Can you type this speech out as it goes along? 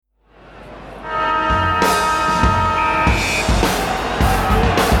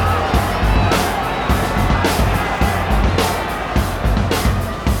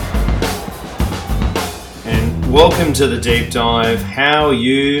Welcome to the deep dive. How are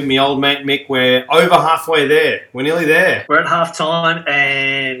you, me old mate Mick? We're over halfway there. We're nearly there. We're at half time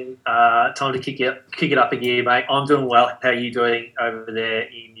and time to kick it up a gear, mate. I'm doing well. How are you doing over there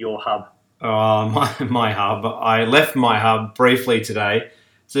in your hub? My hub. I left my hub briefly today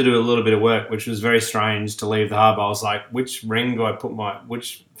to do a little bit of work, which was very strange to leave the hub. I was like, which finger do I put my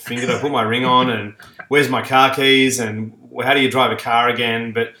ring on, and where's my car keys, and how do you drive a car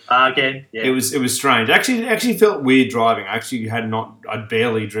again? But yeah. it was strange. It actually felt weird driving. I'd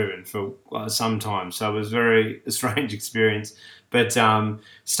barely driven for some time, so it was a strange experience. But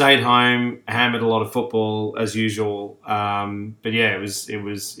stayed home, hammered a lot of football as usual. But yeah, it was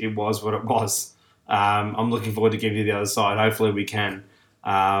what it was. I'm looking forward to getting to the other side. Hopefully we can.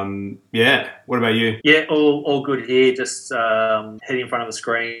 What about you? Yeah, all good here. Just heading in front of the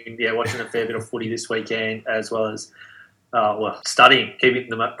screen. Yeah, watching a fair bit of footy this weekend, as well as studying, keeping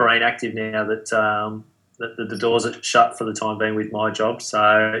the brain active now that the doors are shut for the time being with my job.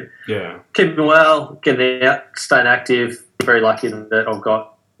 So yeah, keeping well, getting out, staying active. Very lucky that I've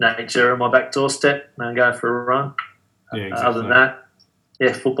got nature on my back doorstep and going for a run. Yeah, exactly. Other than that,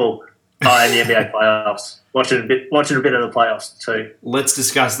 yeah, football. And the NBA playoffs. Watching a bit of the playoffs too. Let's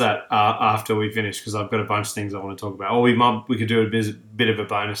discuss that after we finish, because I've got a bunch of things I want to talk about. Or we could do a bit of a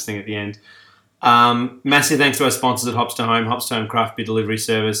bonus thing at the end. Massive thanks to our sponsors at Hops to Home, Hops to Home Craft Beer Delivery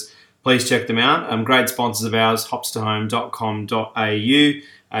Service. Please check them out. Great sponsors of ours,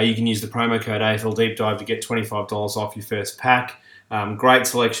 hopstohome.com.au. You can use the promo code AFL Deep Dive to get $25 off your first pack. Great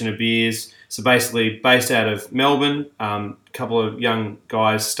selection of beers. So basically, based out of Melbourne, a couple of young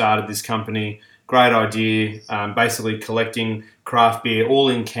guys started this company. Great idea. Basically collecting craft beer all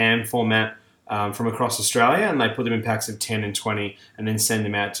in can format from across Australia, and they put them in packs of 10 and 20 and then send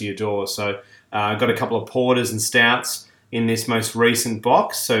them out to your door. So got a couple of porters and stouts in this most recent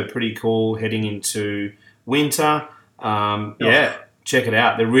box. So pretty cool heading into winter. Check it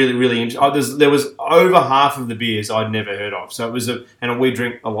out. They're really, really interesting. There was over half of the beers I'd never heard of. So it was and we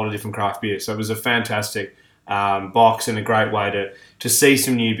drink a lot of different craft beers. So it was a fantastic box and a great way to see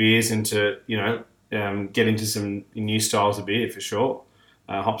some new beers and to get into some new styles of beer for sure.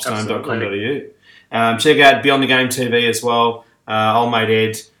 Hopstone.com.au. Check out Beyond the Game TV as well. Old mate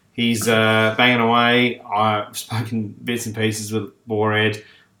Ed, he's banging away. I've spoken bits and pieces with Boar Ed.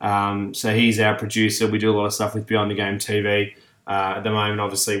 So he's our producer. We do a lot of stuff with Beyond the Game TV. At the moment,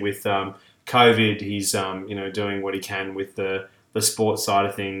 obviously, with COVID, he's doing what he can with the sports side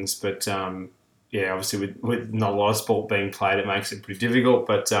of things. But obviously, with not a lot of sport being played, it makes it pretty difficult.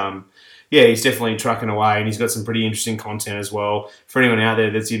 But he's definitely trucking away, and he's got some pretty interesting content as well for anyone out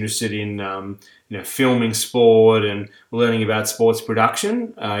there that's interested in filming sport and learning about sports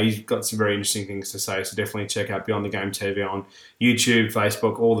production. He's got some very interesting things to say. So definitely check out Beyond the Game TV on YouTube,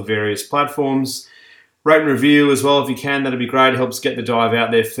 Facebook, all the various platforms. Rate and review as well if you can. That'd be great. It helps get the dive out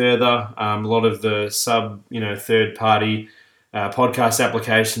there further. A lot of the third-party podcast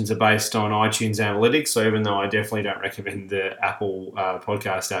applications are based on iTunes Analytics. So even though I definitely don't recommend the Apple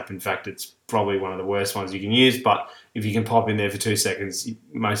podcast app, in fact, it's probably one of the worst ones you can use. But if you can pop in there for 2 seconds,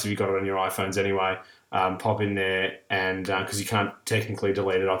 most of you got it on your iPhones anyway. Pop in there, and because you can't technically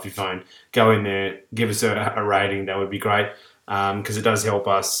delete it off your phone, go in there, give us a rating. That would be great, because it does help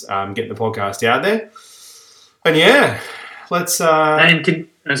us get the podcast out there. And let's... I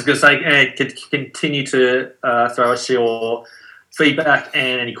was going to say, continue to throw us your feedback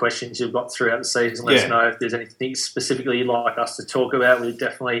and any questions you've got throughout the season. Let us know if there's anything specifically you'd like us to talk about. We'd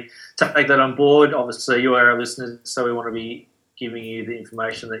definitely take that on board. Obviously, you are our listeners, so we want to be giving you the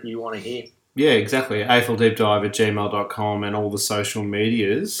information that you want to hear. Yeah, exactly. AFLDeepDive@gmail.com and all the social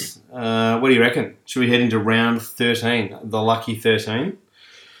medias. What do you reckon? Should we head into round 13, the lucky 13?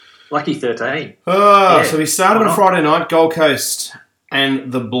 Lucky 13. So we started on Friday night, Gold Coast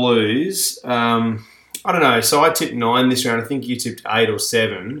and the Blues. I don't know. So I tipped 9 this round. I think you tipped 8 or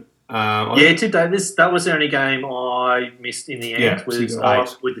 7. I tipped 8. That was the only game I missed in the end. Was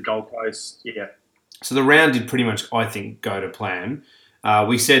with the Gold Coast. Yeah. So the round did pretty much, I think, go to plan.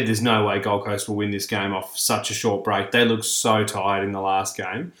 We said there's no way Gold Coast will win this game off such a short break. They looked so tired in the last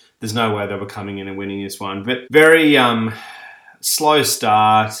game. There's no way they were coming in and winning this one. But very slow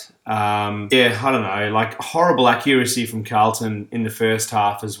start. I don't know, like horrible accuracy from Carlton in the first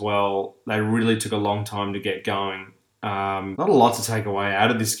half as well. They really took a long time to get going. Not a lot to take away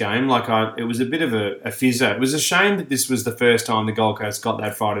out of this game. It was a bit of a fizzer. It was a shame that this was the first time the Gold Coast got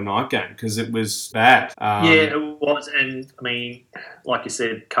that Friday night game because it was bad. It was. And, I mean, like you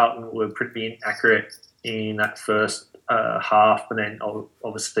said, Carlton were pretty inaccurate in that first half, and then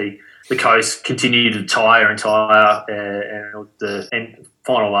obviously the Coast continued to tire, and the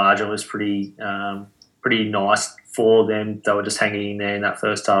final margin was pretty pretty nice for them. They were just hanging in there in that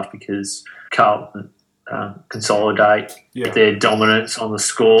first half because Carlton consolidate their dominance on the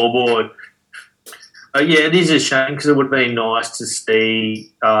scoreboard. It is a shame because it would have been nice to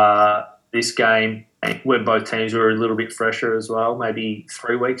see this game where both teams were a little bit fresher as well. Maybe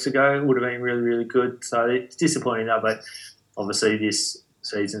 3 weeks ago it would have been really, really good. So it's disappointing now, but obviously this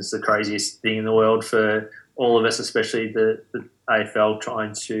season's the craziest thing in the world for all of us, especially the AFL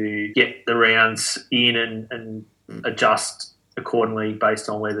trying to get the rounds in and adjust accordingly based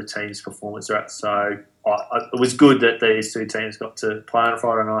on where the team's performance are at. So it was good that these two teams got to play on a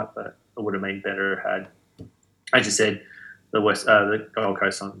Friday night, but it would have been better had, as you said, the Gold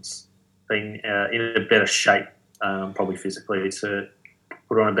Coast Suns been in a better shape, probably physically, to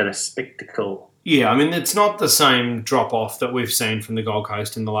put on a better spectacle. Yeah, I mean, it's not the same drop-off that we've seen from the Gold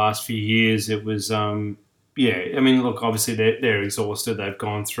Coast in the last few years. It was, I mean, look, obviously they're exhausted. They've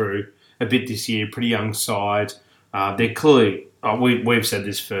gone through a bit this year, pretty young side. They're clearly, we've said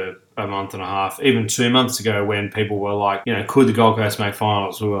this for a month and a half, even 2 months ago when people were like, could the Gold Coast make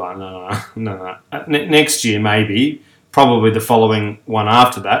finals? We were like, no. Next year, maybe. Probably the following one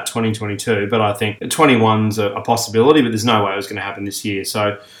after that, 2022. But I think 21's a possibility, but there's no way it was going to happen this year.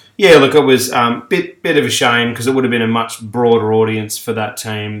 So, yeah, look, it was a bit of a shame because it would have been a much broader audience for that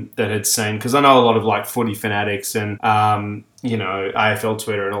team that had seen. Because I know a lot of like footy fanatics and AFL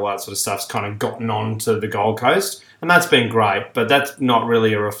Twitter and all that sort of stuff's kind of gotten on to the Gold Coast, and that's been great. But that's not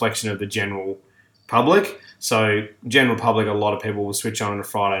really a reflection of the general public. So, general public, a lot of people will switch on a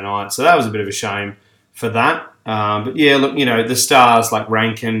Friday night. So that was a bit of a shame for that. But yeah, look, the stars like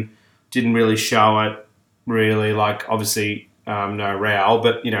Rankin didn't really show it. Really, like obviously. No Rao,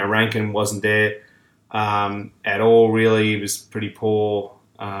 but Rankin wasn't there at all. Really, he was pretty poor.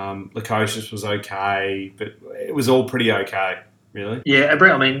 Lukosius was okay, but it was all pretty okay, really. Yeah,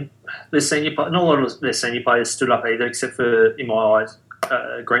 I mean, not a lot of their senior players stood up either, except for, in my eyes,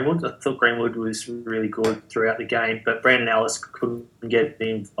 Greenwood. I thought Greenwood was really good throughout the game, but Brandon Ellis couldn't get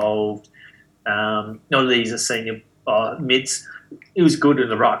involved. None of these are senior mids. He was good in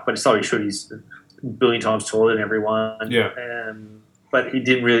the ruck, but so he should. He's a billion times taller than everyone. Yeah. But he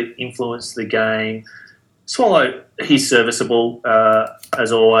didn't really influence the game. Swallow, he's serviceable,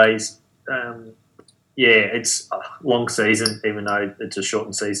 as always. It's a long season, even though it's a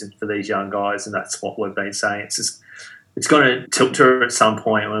shortened season for these young guys, and that's what we've been saying. It's going to tilt her at some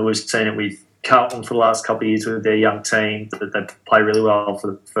point. I mean, we've seen it with Carlton for the last couple of years with their young team, that they play really well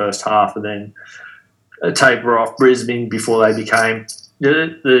for the first half and then taper off. Brisbane before they became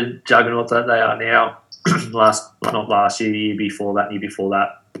the juggernaut that they are now. Not last year, the year before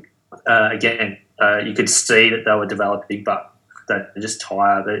that. Again, you could see that they were developing, but they're just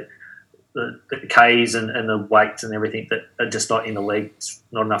tired. The Ks and the weights and everything that are just not in the league. It's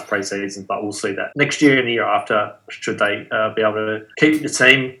not enough pre-season, but we'll see that next year and the year after, should they be able to keep the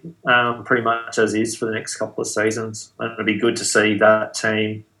team pretty much as is for the next couple of seasons. And it'll be good to see that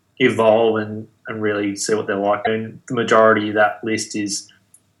team evolve and really see what they're like. And the majority of that list is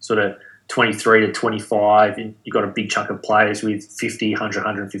sort of 23 to 25, and you've got a big chunk of players with 50, 100,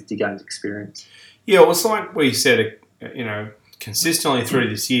 150 games experience. Yeah, well, it's like we said, consistently through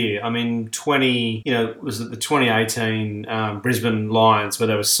this year. I mean, was it the 2018 Brisbane Lions where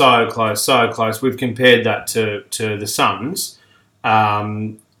they were so close. We've compared that to the Suns,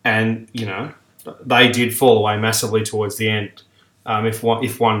 and they did fall away massively towards the end. If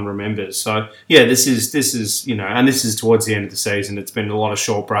one remembers. So yeah, this is and this is towards the end of the season. It's been a lot of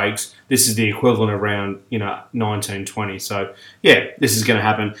short breaks. This is the equivalent of around 19, 20. So yeah, this is going to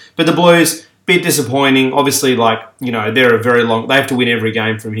happen. But the Blues, bit disappointing. Obviously, they're a very long. They have to win every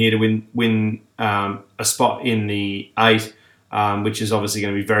game from here to win a spot in the 8, which is obviously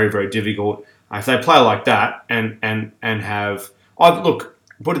going to be very, very difficult. If they play like that and have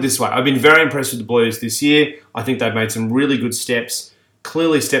put it this way, I've been very impressed with the Blues this year. I think they've made some really good steps,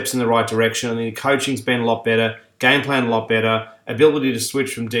 clearly steps in the right direction. I think the coaching's been a lot better, game plan a lot better, ability to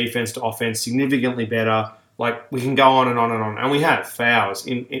switch from defence to offence significantly better. Like, we can go on and on and on. And we have for hours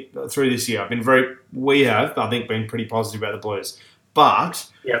through this year. We have, I think, been pretty positive about the Blues. But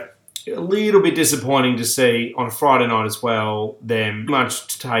a little bit disappointing to see on a Friday night as well, them much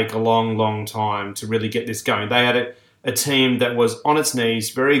to take a long, long time to really get this going. They had a team that was on its knees,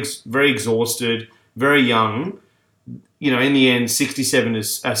 very, very exhausted, very young. In the end, 27 to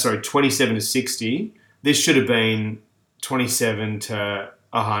 60. This should have been 27 to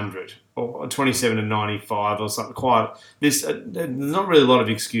 100 or 27 to 95 or something. There's not really a lot of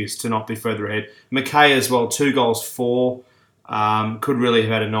excuse to not be further ahead. McKay as well, 2 goals, 4. Could really have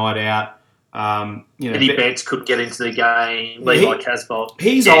had a night out. Eddie Betts could get into the game. Levi Casbolt.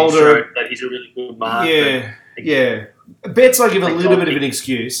 He's older. That he's a really good mark. Yeah. Betts, I give a little bit of an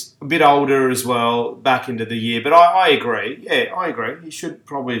excuse. A bit older as well, back into the year. But I agree. Yeah, I agree. He should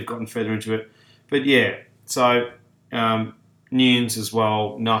probably have gotten further into it. But yeah, so Nunes as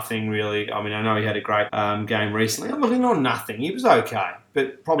well, nothing really. I mean, I know he had a great game recently. I'm looking on nothing. He was okay,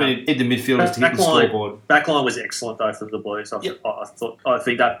 but probably need the midfielders to hit the scoreboard. Backline was excellent though for the Blues. I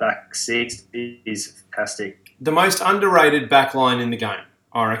think that back six is fantastic. The most underrated backline in the game,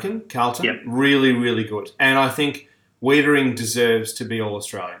 I reckon. Carlton, really, really good, and I think Wiedering deserves to be All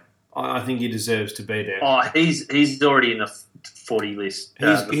Australian. I think he deserves to be there. Oh, he's already in the 40 list. He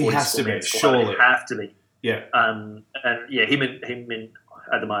has to be, surely. Have to be. Yeah. And him and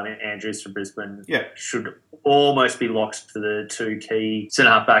at the moment Andrews from Brisbane should almost be locked for the two key centre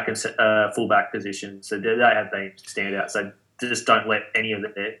half back and full back positions. So they have been standouts. So just don't let any of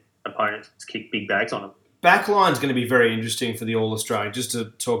their opponents kick big bags on them. Backline's going to be very interesting for the All Australian. Just to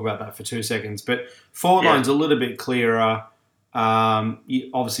talk about that for 2 seconds, but forward line's a little bit clearer.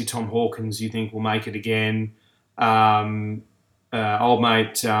 Obviously, Tom Hawkins, you think will make it again. Old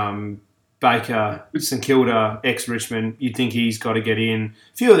mate. Baker, St Kilda, ex-Richmond, you'd think he's got to get in.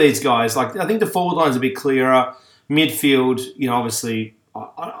 A few of these guys, I think the forward line's a bit clearer. Midfield, obviously,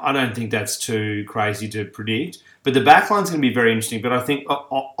 I don't think that's too crazy to predict. But the back line's going to be very interesting. But I think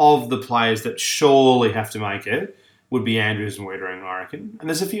of the players that surely have to make it would be Andrews and Wiedering, I reckon. And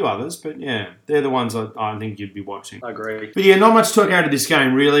there's a few others, but yeah, they're the ones I think you'd be watching. I agree. But yeah, not much to talk out of this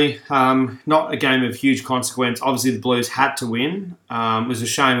game, really. Not a game of huge consequence. Obviously, the Blues had to win. It was a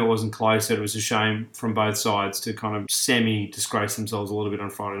shame it wasn't closer. It was a shame from both sides to kind of semi-disgrace themselves a little bit on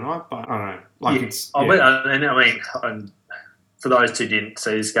Friday night. But I don't know. For those who didn't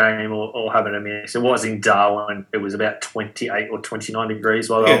see this game or haven't missed, it was in Darwin. It was about 28 or 29 degrees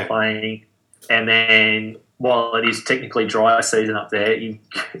while they were playing. And then, while it is technically dry season up there, if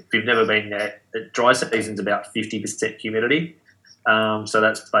you've never been there, the dry season's about 50% humidity. So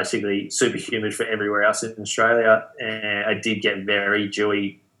that's basically super humid for everywhere else in Australia. And it did get very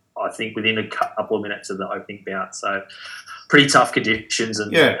dewy, I think, within a couple of minutes of the opening bout. So pretty tough conditions.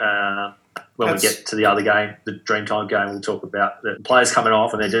 And when we get to the other game, the Dreamtime game, we'll talk about the players coming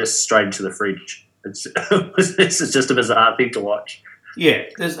off and they're just straight into the fridge. This is just a bizarre thing to watch. Yeah,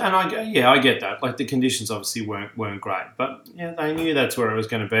 I get that. The conditions obviously weren't great, but they knew that's where it was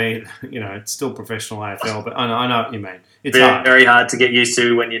going to be. It's still professional AFL, but I know what you mean. It's very hard to get used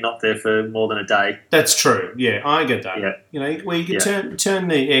to when you're not there for more than a day. That's true. Yeah, I get that. Yeah. Where you can turn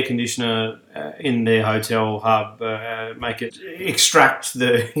the air conditioner in their hotel hub, make it extract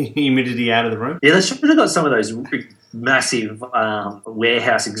the humidity out of the room. Yeah, they should have got some of those massive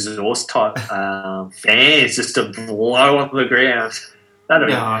warehouse exhaust type fans just to blow on the ground. No,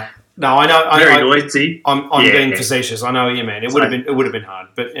 I know. Very noisy. I'm being facetious. I know what you mean. It would have been hard,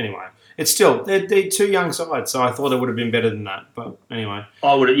 but anyway, it's still they're two young sides, so I thought it would have been better than that. But anyway,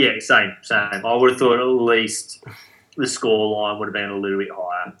 I would have. Same. I would have thought at least the score line would have been a little bit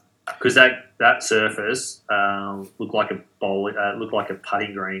higher because that surface looked like a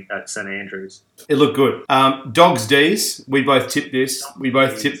putting green at St Andrews. It looked good. Dogs D's. We both tipped this. We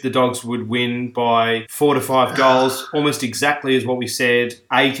both tipped the Dogs would win by 4 to 5 goals, almost exactly as what we said.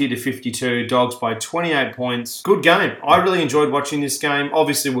 80 to 52. Dogs by 28 points. Good game. I really enjoyed watching this game.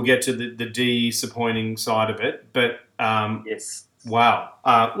 Obviously, we'll get to the disappointing side of it, but yes. Wow.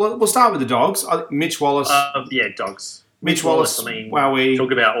 We'll start with the Dogs. Mitch Wallace. Dogs. Mitch Wallace. I mean,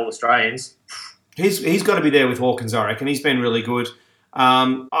 talk about All Australians. He's got to be there with Hawkins, I reckon. He's been really good.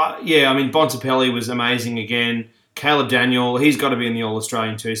 Bontempelli was amazing again. Caleb Daniel, he's got to be in the All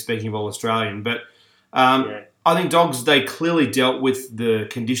Australian too. Speaking of All Australian, but I think Dogs, they clearly dealt with the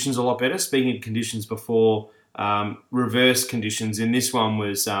conditions a lot better. Speaking of conditions before, reverse conditions in this one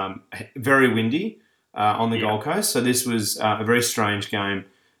was very windy on the Gold Coast, so this was a very strange game.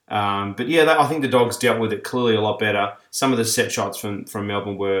 I think the Dogs dealt with it clearly a lot better. Some of the set shots from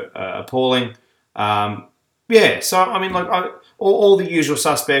Melbourne were appalling. All the usual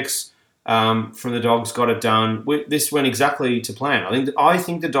suspects from the Dogs got it done. This went exactly to plan. I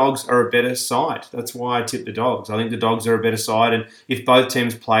think the Dogs are a better side. That's why I tipped the Dogs. I think the Dogs are a better side, and if both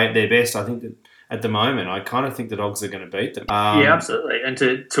teams play at their best, I think that at the moment, I kind of think the Dogs are going to beat them. Absolutely, and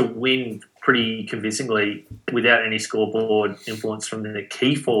to win pretty convincingly without any scoreboard influence from the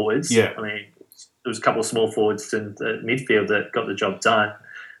key forwards. Yeah. I mean, there was a couple of small forwards in the midfield that got the job done.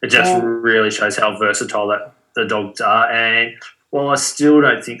 It just really shows how versatile that the Dogs are. And while I still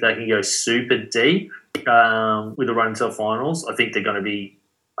don't think they can go super deep with a run into the finals, I think they're going to be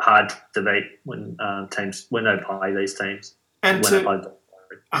hard to beat when they play these teams.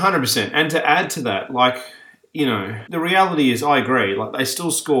 100%. And to add to that, the reality is, I agree. Like, they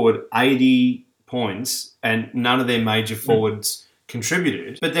still scored 80 points, and none of their major forwards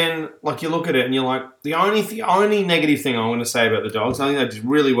contributed. But then, you look at it and you're like, the only negative thing I want to say about the Dogs, I think they did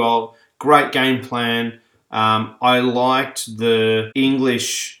really well. Great game plan. I liked the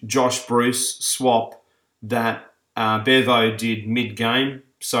English Josh Bruce swap that Bevo did mid-game.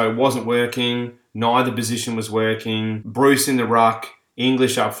 So it wasn't working. Neither position was working. Bruce in the ruck,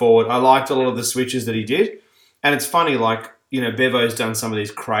 English up forward. I liked a lot of the switches that he did. And it's funny, Bevo's done some of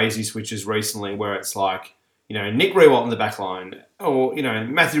these crazy switches recently where it's Nick Riewoldt in the back line or,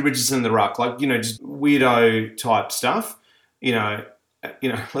 Matthew Richardson in the ruck, just weirdo type stuff.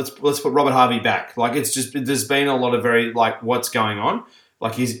 Let's put Robert Harvey back. It's just, there's been a lot of very, what's going on?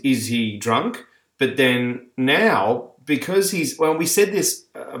 Is he drunk? But then now, because we said this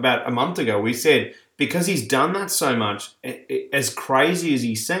about a month ago, we said, because he's done that so much, as crazy as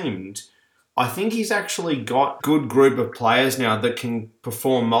he seemed, I think he's actually got a good group of players now that can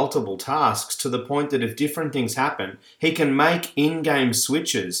perform multiple tasks to the point that if different things happen, he can make in-game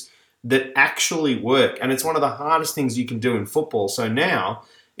switches that actually work. And it's one of the hardest things you can do in football. So now,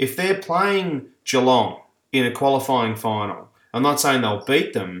 if they're playing Geelong in a qualifying final, I'm not saying they'll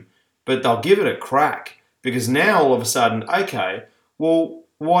beat them, but they'll give it a crack. Because now, all of a sudden, okay, well,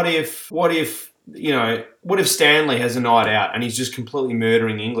 what if Stanley has a night out and he's just completely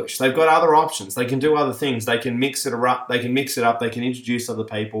murdering English? They've got other options. They can do other things. They can mix it up. They can introduce other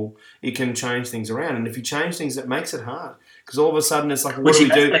people. It can change things around. And if you change things, it makes it hard. Because all of a sudden it's what do we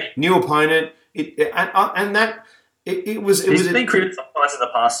do? New opponent. He's been criticised in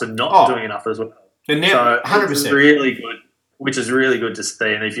the past for not doing enough as well. And now, 100%. Which is really good. Which is really good to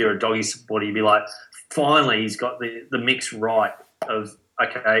see. And if you're a Doggy supporter, you'd be like, finally, he's got the mix right of,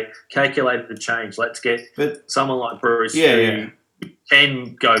 okay, calculated change. Let's get someone like Bruce who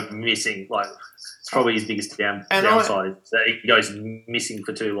can go missing. It's probably his biggest downside. That he goes missing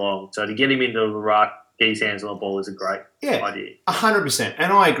for too long. So to get him into the ruck, get his hands on the ball is a great idea. 100%.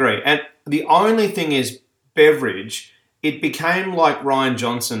 And I agree. And the only thing is, Beveridge, it became like Rian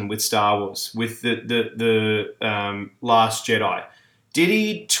Johnson with Star Wars, with the Last Jedi. Did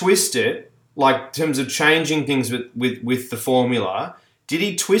he twist it, in terms of changing things with the formula? Did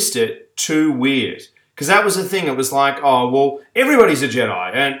he twist it too weird? Because that was the thing. It was everybody's a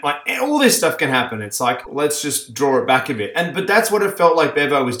Jedi, and all this stuff can happen. It's let's just draw it back a bit. But that's what it felt like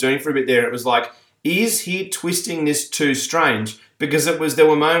Bevo was doing for a bit there. It was is he twisting this too strange? Because there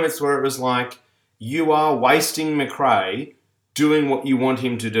were moments where it was you are wasting McRae doing what you want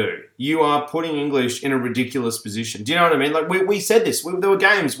him to do. You are putting English in a ridiculous position. Do you know what I mean? We said this. There were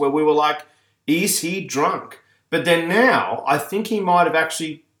games where we were is he drunk? But then now, I think he might have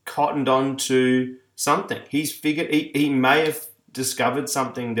actually cottoned on to something. He's figured he may have discovered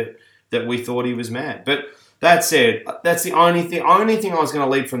something that we thought he was mad. But that said, that's the only thing I was going to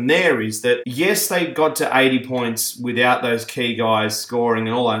lead from there is that, yes, they got to 80 points without those key guys scoring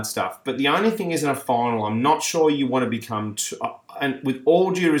and all that stuff. But the only thing is, in a final, I'm not sure you want to become and with all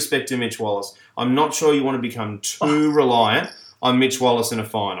due respect to Mitch Wallace, I'm not sure you want to become too reliant on Mitch Wallace in a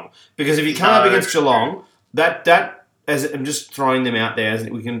final. Because if you come up against Geelong, that as I'm just throwing them out there, as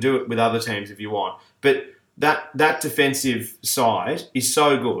we can do it with other teams if you want. But that defensive side is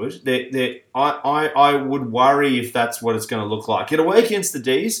so good that I would worry if that's what it's going to look like. It'll work against the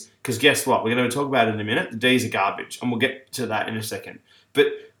Ds, because guess what? We're going to talk about it in a minute. The Ds are garbage, and we'll get to that in a second. But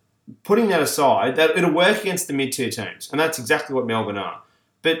putting that aside, that it'll work against the mid-tier teams, and that's exactly what Melbourne are.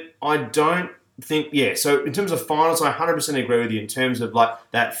 But I don't think, so in terms of finals, I 100% agree with you in terms of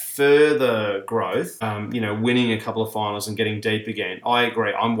that further growth, winning a couple of finals and getting deep again. I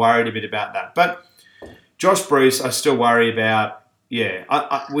agree. I'm worried a bit about that. But Josh Bruce, I still worry about.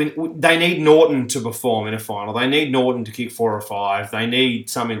 They need Norton to perform in a final. They need Norton to kick 4 or 5. They need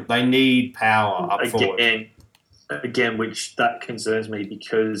something. They need power up forward. Again, which that concerns me,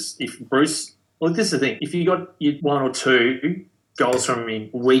 because if Bruce, this is the thing. If you got 1 or 2 goals from him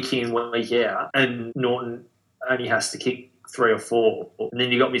week in, week out, and Norton only has to kick 3 or 4, and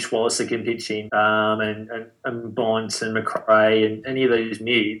then you got Mitch Wallace that can pitch in, and Bonds and McRae and any of those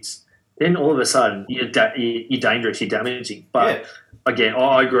mids. Then all of a sudden you're dangerous, you're damaging. But again,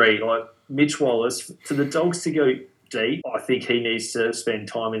 I agree. Mitch Wallace, for the Dogs to go deep, I think he needs to spend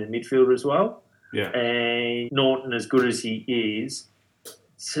time in the midfield as well. Yeah. And Norton, as good as he is,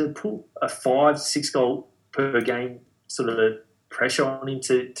 to put a 5-6 goal per game sort of pressure on him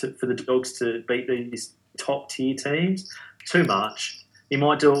for the Dogs to beat these top tier teams, too much. He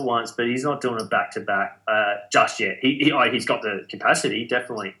might do it once, but he's not doing it back to back just yet. He's got the capacity,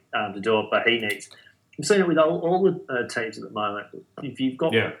 definitely, to do it, but he I'm seeing it with all the teams at the moment. If you've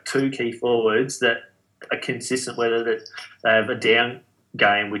got two key forwards that are consistent, whether they have a down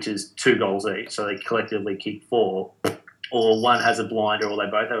game, which is 2 goals each, so they collectively kick 4, or one has a blinder, or they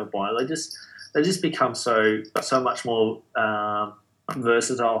both have a blinder, they just become so much more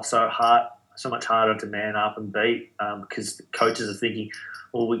versatile, so much harder to man up and beat, because the coaches are thinking,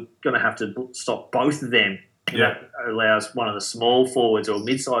 well, we're going to have to stop both of them. Yeah. That allows one of the small forwards or a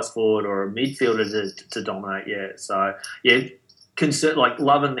mid-sized forward or a midfielder to dominate. Yeah, so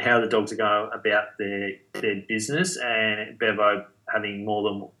loving how the Dogs are going about their business, and Bevo having more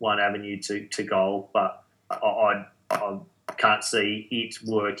than one avenue to goal, but I can't see it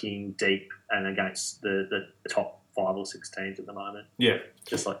working deep and against the top 5 or 6 teams at the moment. Yeah,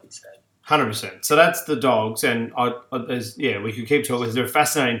 just like you said. 100%. So that's the Dogs, and we could keep talking. They're a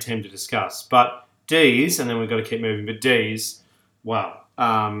fascinating team to discuss, but D's, and then we've got to keep moving. But D's, wow.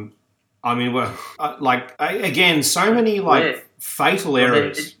 Again, so many fatal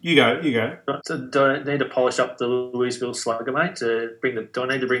errors. You go. So do I need to polish up the Louisville Slugger, mate? Do I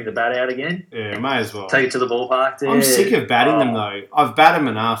need to bring the bat out again? Yeah, may as well. Take it to the ballpark. I'm sick of batting them though. I've batted them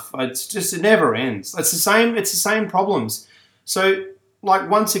enough. It's just it never ends. It's the same problems. So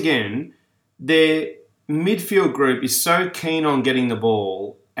once again, their midfield group is so keen on getting the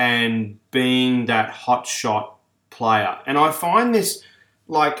ball and being that hot shot player. And I find this,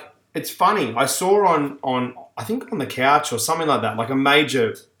 it's funny. I saw on I think on the couch or something like that, like a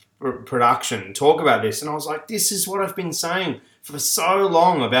major production, talk about this. And I was like, this is what I've been saying for so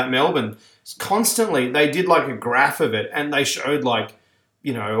long about Melbourne. Constantly, they did a graph of it and they showed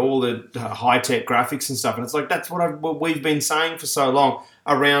all the high-tech graphics and stuff. And it's that's what we've been saying for so long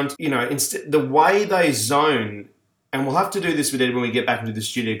around, the way they zone. And we'll have to do this with Ed when we get back into the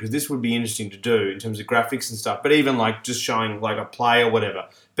studio, because this would be interesting to do in terms of graphics and stuff. But even just showing a play or whatever.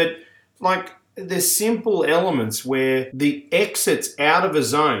 But there's simple elements where the exits out of a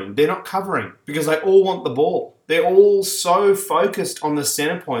zone, they're not covering because they all want the ball. They're all so focused on the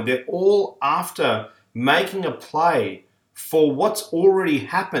center point. They're all after making a play for what's already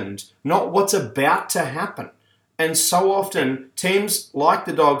happened, not what's about to happen. And so often, teams like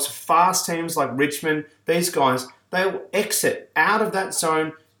the Dogs, fast teams like Richmond, these guys, they'll exit out of that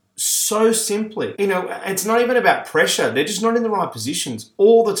zone so simply. It's not even about pressure. They're just not in the right positions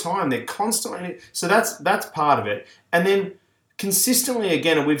all the time. They're constantly... So that's part of it. And then consistently,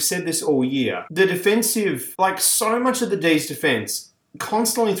 again, and we've said this all year, the defensive, so much of the D's defense,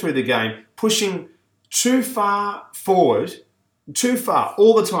 constantly through the game, pushing too far forward, too far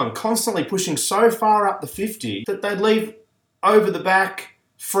all the time, constantly pushing so far up the 50 that they'd leave over the back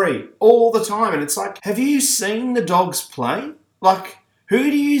free all the time. And it's have you seen the Dogs play? Who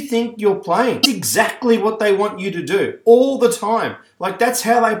do you think you're playing? It's exactly what they want you to do all the time. That's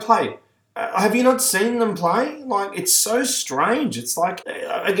how they play. Have you not seen them play? It's so strange. It's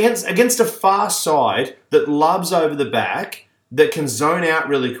against a fast side that loves over the back, that can zone out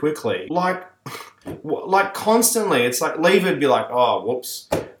really quickly. Constantly, it's Lever would be oh, whoops.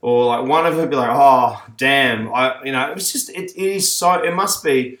 Or one of them would be oh, damn. It's just, it is so, it must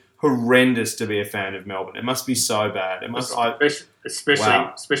be horrendous to be a fan of Melbourne. It must be so bad. It must,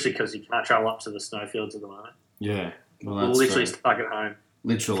 especially because you can't travel up to the snowfields at the moment. Yeah. Well, we're literally stuck at home.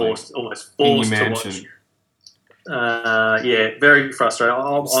 Literally. Almost forced to watch. Very frustrating.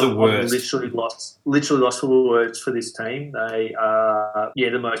 The worst. I've literally lost for words for this team. They are,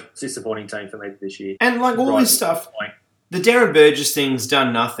 the most disappointing team for me this year. And all this stuff, the Darren Burgess thing's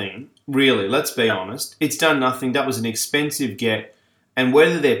done nothing, really, let's be honest. It's done nothing. That was an expensive get. And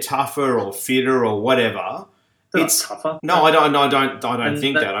whether they're tougher or fitter or whatever, it's tougher. No, I don't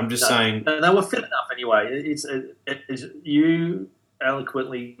think that. I'm just saying they were fit enough anyway. It's you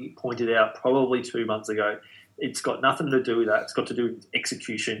eloquently pointed out probably 2 months ago. It's got nothing to do with that. It's got to do with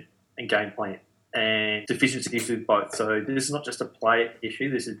execution and game plan and deficiencies with both. So this is not just a play issue.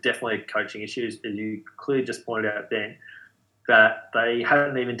 This is definitely a coaching issue, as you clearly just pointed out then, that they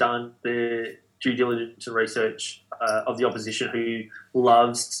hadn't even done the due diligence and research of the opposition, who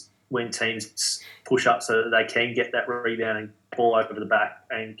loves when teams push up so that they can get that rebound and ball over the back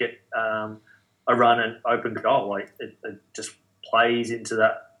and get a run and open goal. It just plays into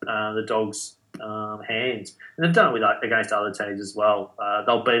that the Dogs' hands. And they've done it with against other teams as well.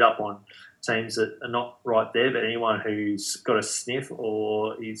 They'll beat up on teams that are not right there, but anyone who's got a sniff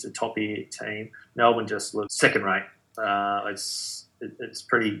or is a top-tier team, Melbourne just looks second-rate. It's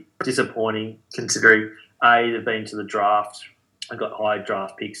pretty disappointing considering they've been to the draft and got high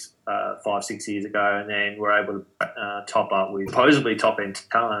draft picks 5-6 years ago, and then were able to top up with supposedly top end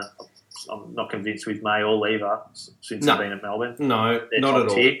talent. I'm not convinced with May or Lever since I've been at Melbourne. No, They're not top at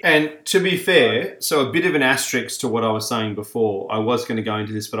all. tier. And to be fair, so a bit of an asterisk to what I was saying before, I was going to go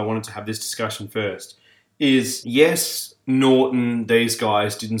into this, but I wanted to have this discussion first, is yes, Norton, these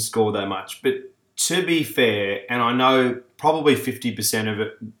guys didn't score that much, but to be fair, and I know probably 50% of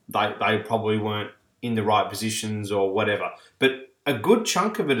it, they probably weren't in the right positions or whatever, but a good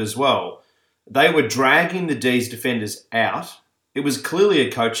chunk of it as well, they were dragging the D's defenders out. It was clearly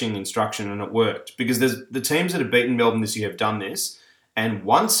a coaching instruction and it worked because the teams that have beaten Melbourne this year have done this. And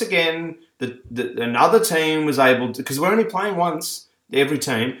once again, another team was able to, because we're only playing once, every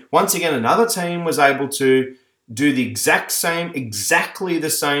team, once again, another team was able to do exactly the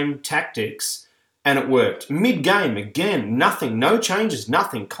same tactics and it worked. Mid-game, again, nothing, no changes,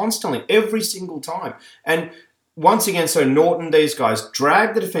 nothing, constantly, every single time. And once again, so Norton, these guys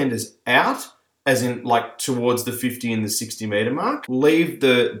drag the defenders out, as in like towards the 50 and the 60 metre mark. Leave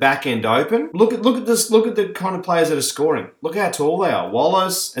the back end open. Look at this. Look at the kind of players that are scoring. Look how tall they are.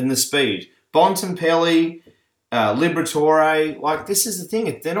 Wallace and the speed. Bontempelli, Liberatore. Like this is the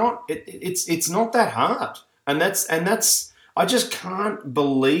thing. They're not. It's not that hard. And that's. I just can't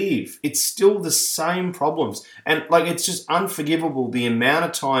believe it's still the same problems. And like it's just unforgivable the amount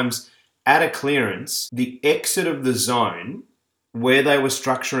of times at a clearance the exit of the zone where they were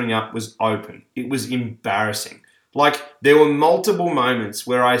structuring up was open. It was embarrassing. Like, there were multiple moments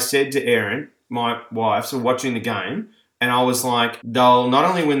where I said to Erin, my wife, so watching the game, and I was like, they'll not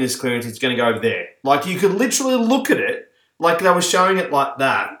only win this clearance, it's going to go over there. Like, you could literally look at it, like they were showing it like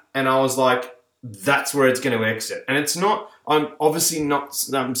that, and I was like, that's where it's going to exit. And it's not, I'm obviously not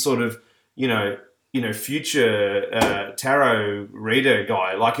some sort of, future tarot reader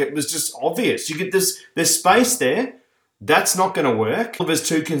guy. Like, it was just obvious. You get this, there's space there. That's not going to work. If it's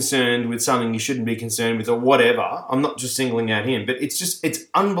too concerned with something you shouldn't be concerned with or whatever, I'm not just singling out him, but it's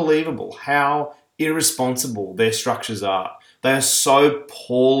unbelievable how irresponsible their structures are. They are so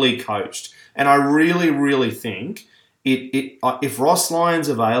poorly coached. And I really, really think if Ross Lyon's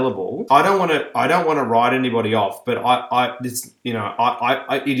available, I don't want to write anybody off, but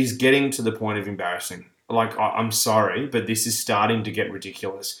it is getting to the point of embarrassing. Like, I'm sorry, but this is starting to get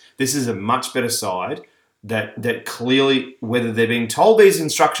ridiculous. This is a much better side. That clearly, whether they're being told these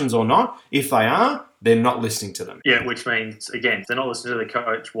instructions or not, if they are, they're not listening to them. Yeah, which means, again, if they're not listening to the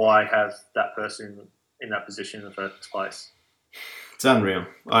coach, why have that person in that position in the first place? It's unreal.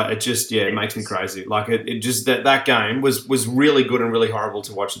 It makes me crazy. Like, it just, that game was really good and really horrible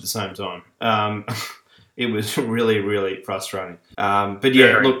to watch at the same time. It was really, really frustrating. But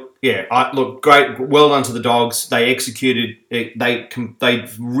yeah, look, great. Well done to the Dogs. They executed, they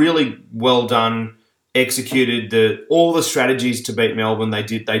really well done. Executed all the strategies to beat Melbourne. They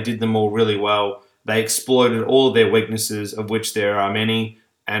did them all really well. They exploited all of their weaknesses, of which there are many,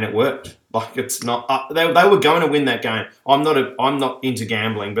 and it worked. Like, it's not they were going to win that game. I'm not into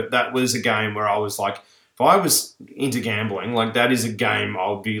gambling, but that was a game where I was like, if I was into gambling, like that is a game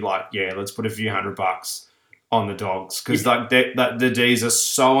I'll be like, yeah, let's put a few $100 on the Dogs because the D's are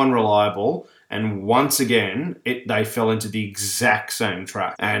so unreliable. And once again, they fell into the exact same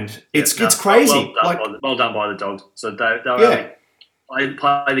trap, and it's crazy. Well done by the Dogs. So they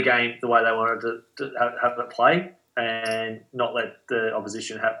play the game the way they wanted to have it play, and not let the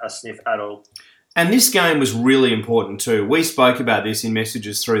opposition have a sniff at all. And this game was really important too. We spoke about this in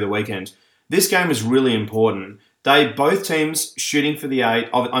messages through the weekend. This game was really important. Both teams shooting for the 8.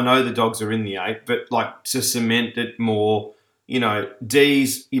 I know the Dogs are in the 8, but like to cement it more.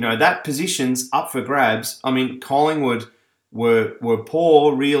 D's, that position's up for grabs. I mean, Collingwood were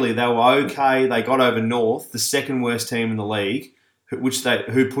poor, really. They were okay. They got over North, the second worst team in the league, who pushed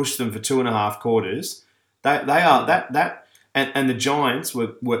them for 2.5 quarters. They are and the Giants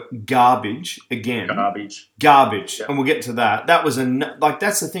were garbage again. Garbage. Yeah. And we'll get to that. That was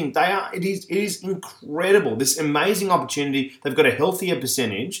that's the thing. It is incredible. This amazing opportunity. They've got a healthier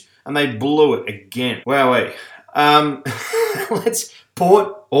percentage and they blew it again. Wowee. Let's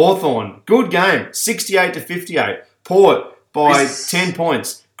Port Hawthorn. Good game. 68-58. Port by 10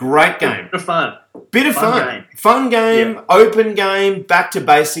 points. Great game. Bit of fun. Fun game. Yeah. Open game. Back to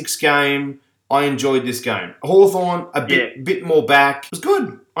basics game. I enjoyed this game. Hawthorn a bit more back. It was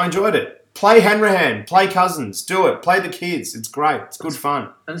good. I enjoyed it. Play Hanrahan. Play Cousins. Do it. Play the kids. It's great. It's good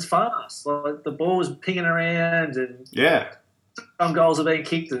fun. And it's fast. Like the ball was pinging around and some goals are being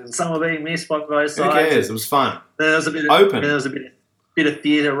kicked and some are being missed by both sides. Who cares? It was fun. There was a bit open. There was a bit of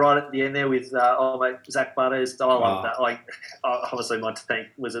theatre right at the end there with Zach Butters. I love that. Like, obviously my tank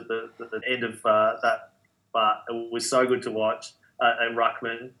was at the end of that, but it was so good to watch. And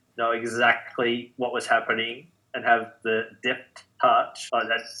Ruckman know exactly what was happening and have the depth touch.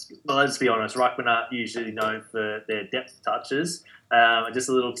 Let's be honest, Ruckman aren't usually known for their depth touches. Just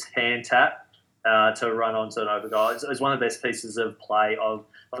a little hand tap to run onto an over goal. It's one of the best pieces of play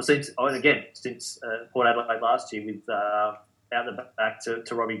I've seen, again, since Port Adelaide last year with out the back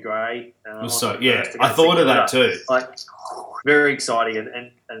to Robbie Gray. I thought of that too. Very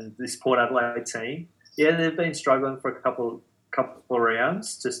exciting. And this Port Adelaide team, they've been struggling for a couple of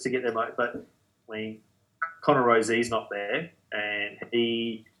rounds just to get their motor. But Connor Rosie's not there, and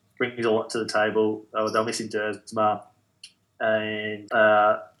he brings a lot to the table. They're missing Dersma and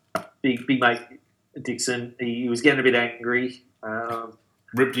big mate Dixon. He was getting a bit angry.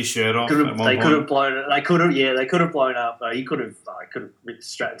 Ripped his shirt off. They could have blown it. They could have blown up. He could have ripped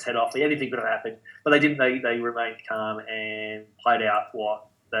Stratton's head off. Anything could have happened, but they didn't. They remained calm and played out what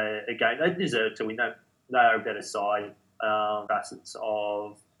they deserved to win. They are a better side, facets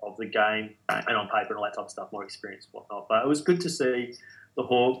of the game, and on paper and all that type of stuff, more experience and whatnot. But it was good to see the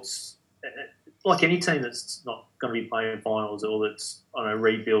Hawks, like any team that's not going to be playing finals or that's on a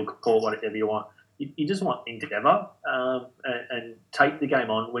rebuild, call whatever you want. You just want endeavour and take the game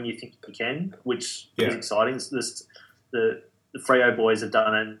on when you think you can, which is exciting. The Freo boys have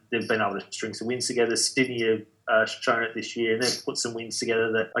done it. They've been able to string some wins together. Sydney have shown it this year, and they've put some wins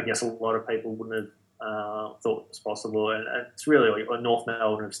together that I guess a lot of people wouldn't have thought was possible. And it's really North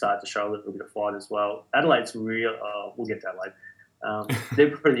Melbourne have started to show a little bit of fight as well. Adelaide's real. We'll get to Adelaide.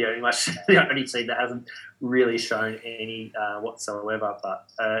 They're probably the only team that hasn't really shown any whatsoever. But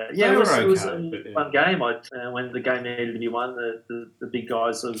it was a fun game. When the game needed to be won, the big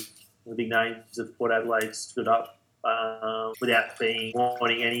guys of the big names of Port Adelaide stood up without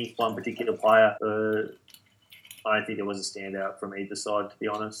wanting any one particular player. I don't think there was a standout from either side, to be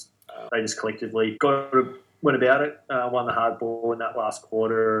honest. They just collectively went about it, won the hard ball in that last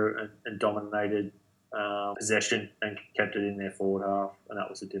quarter and dominated possession and kept it in their forward half, and that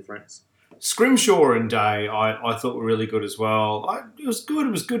was the difference. Scrimshaw and Day, I thought were really good as well. It was good.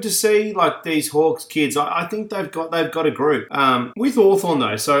 It was good to see these Hawks kids. I think they've got a group. With Hawthorn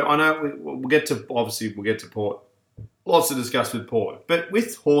though, so I know we'll get to Port. Lots to discuss with Port, but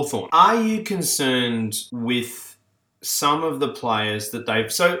with Hawthorn, are you concerned with some of the players that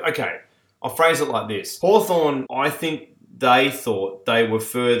they've? So okay, I'll phrase it like this: Hawthorn, I think. They thought they were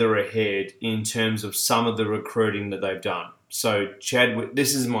further ahead in terms of some of the recruiting that they've done. So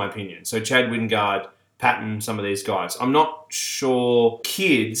this is my opinion. So Chad Wingard, Patton, some of these guys. I'm not sure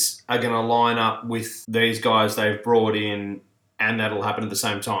kids are going to line up with these guys they've brought in and that'll happen at the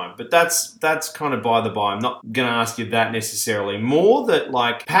same time. But that's kind of by the by. I'm not going to ask you that necessarily. More that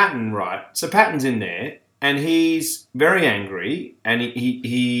Patton, right? So Patton's in there and he's very angry and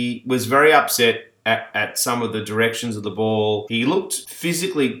he was very upset at some of the directions of the ball. He looked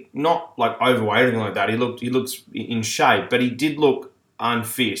physically not overweight or anything like that. He looked in shape, but he did look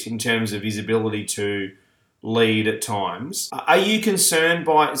unfit in terms of his ability to lead at times. Are you concerned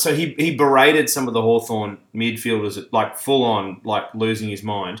by? So he berated some of the Hawthorn midfielders full on losing his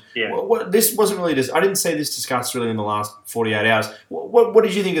mind. Yeah. This wasn't really. I didn't see this discussed really in the last 48 hours. What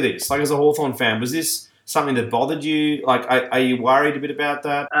did you think of this? As a Hawthorn fan, was this something that bothered you? Are you worried a bit about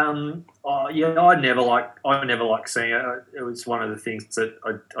that? I never liked seeing it. It was one of the things that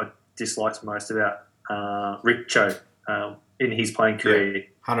I disliked most about Richo in his playing career.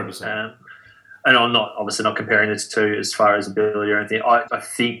 100%. And I'm obviously not comparing this to as far as ability or anything. I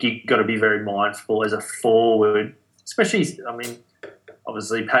think you've got to be very mindful as a forward, especially,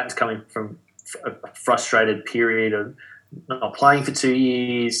 obviously Patton's coming from a frustrated period of not playing for 2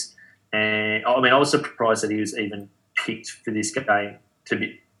 years. And I was surprised that he was even picked for this game. To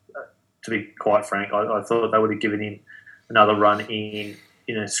be quite frank, I thought they would have given him another run in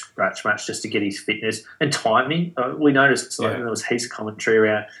a scratch match just to get his fitness and timing. We noticed there was heaps of commentary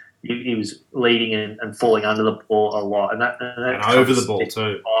around. He was leading and falling under the ball a lot, and over the ball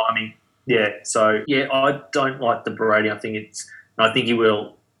too. So I don't like the berating. I think he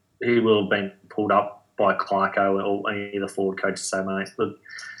will have been pulled up by Clarko or any of the forward coaches. Say, mate, look.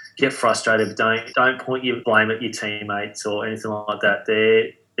 Get frustrated, but don't point your blame at your teammates or anything like that.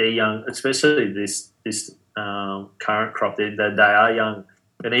 They're young, especially this current crop. They are young,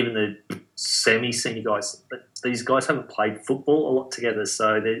 and even the semi-senior guys. These guys haven't played football a lot together,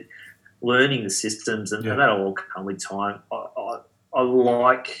 so they're learning the systems, and that'll all come with time. I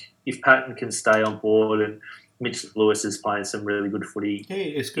like if Patton can stay on board, and Mitch Lewis is playing some really good footy.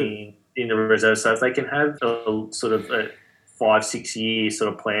 It's good in the reserve. So if they can have a sort of a 5-6 year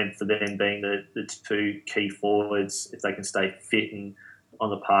sort of plan for them being the two key forwards, if they can stay fit and on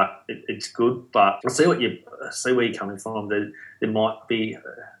the park, it's good. But I see where you're coming from. There might be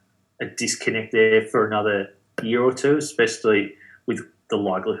a disconnect there for another year or two, especially with the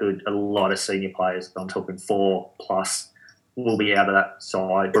likelihood a lot of senior players, I'm talking 4+, will be out of that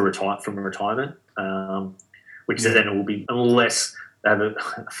side from retirement, which then will be, unless they have a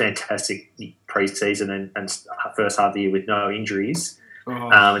fantastic pre-season and first half of the year with no injuries,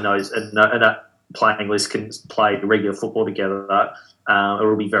 and that playing list can play regular football together, it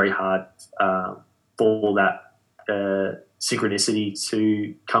will be very hard for that synchronicity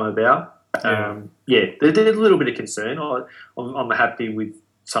to come about. There's a little bit of concern. I'm happy with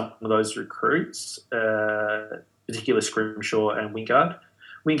some of those recruits, particularly Scrimshaw and Wingard.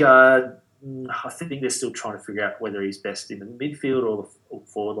 Wingard, I think they're still trying to figure out whether he's best in the midfield or the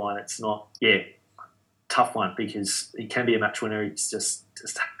forward line. It's not, tough one, because he can be a match winner. He just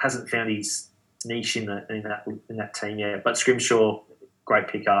hasn't found his niche in that team yet. But Scrimshaw, great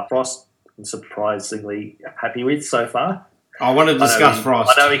pickup. Frost, I'm surprisingly happy with so far. I want to discuss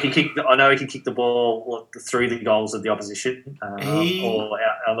Frost. I know he can kick the ball through the goals of the opposition or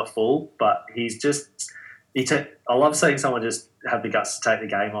out on the full, but he's just. I love seeing someone just have the guts to take the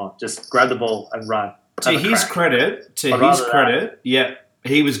game on. Just grab the ball and run. To his credit, he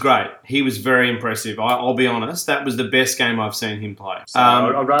was great. He was very impressive. I'll be honest, that was the best game I've seen him play. So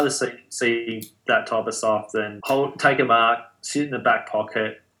I'd rather see that type of stuff than take a mark, sit in the back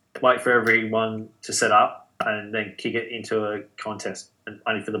pocket, wait for everyone to set up, and then kick it into a contest, and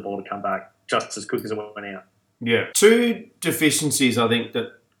only for the ball to come back just as quick as it went out. Yeah. Two deficiencies, I think,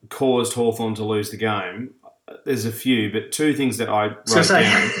 that caused Hawthorn to lose the game. There's a few, but two things that I wrote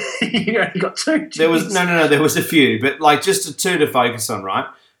down. You only got two. There was there was a few, but just two to focus on, right?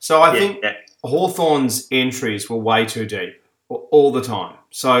 So I think Hawthorn's entries were way too deep all the time.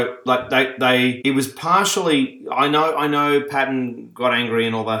 So it was partially. I know Patton got angry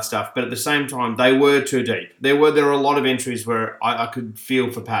and all that stuff, but at the same time they were too deep. There were a lot of entries where I could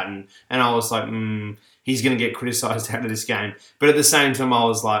feel for Patton, and I was like, he's going to get criticised out of this game. But at the same time, I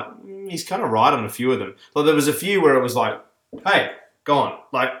was like, he's kind of right on a few of them. Like, there was a few where it was like, hey, go on.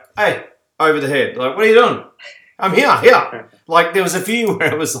 Like, hey, over the head. Like, what are you doing? I'm here. Like, there was a few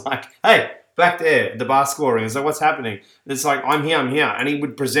where it was like, hey, back there, the bar scoring. It's like, what's happening? It's like, I'm here. And he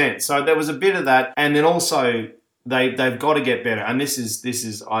would present. So there was a bit of that. And then also, they've got to get better. And this is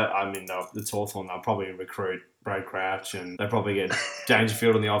the Hawthorn, they'll probably recruit Brad Crouch, and they'll probably get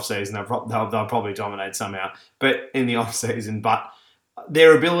Dangerfield in the off-season. They'll probably dominate somehow. But in the off-season,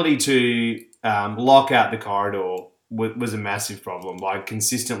 their ability to lock out the corridor was a massive problem, like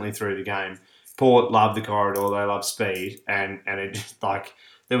consistently through the game. Port loved the corridor, they loved speed, and it just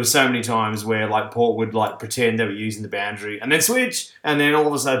there were so many times where Port would pretend they were using the boundary and then switch, and then all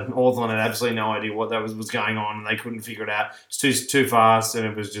of a sudden Hawthorn had absolutely no idea what that was going on, and they couldn't figure it out. It's too fast, and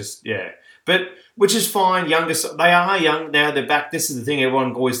it was just But which is fine. They are young now. They're back. This is the thing.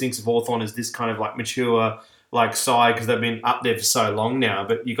 Everyone always thinks of Hawthorn as this kind of mature side because they've been up there for so long now.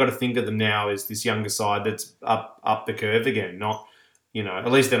 But you got to think of them now as this younger side that's up the curve again. Not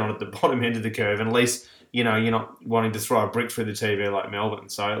at least they're not at the bottom end of the curve, and at least you're not wanting to throw a brick through the TV like Melbourne.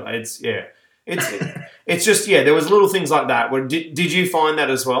 So it's just there was little things like that. Where did you find that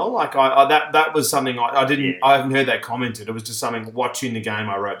as well? That was something I didn't. I haven't heard that commented. It was just something watching the game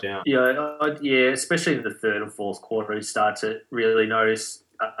I wrote down. Especially in the third and fourth quarter, you start to really notice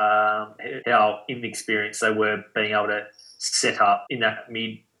how inexperienced they were being able to set up in that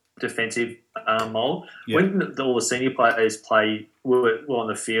mid defensive mould. Yeah. When all the senior players were on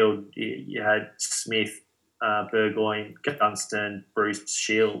the field, you had Smith, Burgoyne, Gunston, Bruce,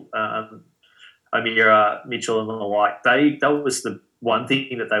 Shield, O'Meara, Mitchell, and the like. That was the one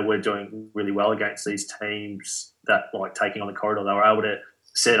thing that they were doing really well against these teams that taking on the corridor. They were able to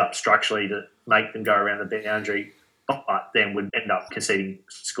set up structurally to make them go around the boundary, but then would end up conceding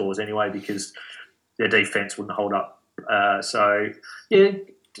scores anyway because their defence wouldn't hold up.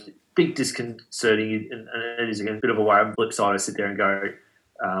 Big disconcerting, and it is a bit of a worry. On the flip side, I sit there and go,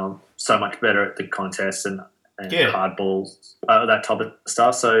 so much better at the contests and hard balls, that type of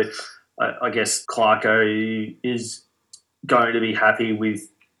stuff. So I guess Clarko is going to be happy with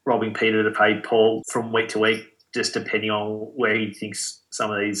robbing Peter to pay Paul from week to week, just depending on where he thinks some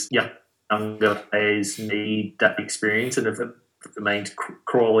of these younger players need that experience. And if it means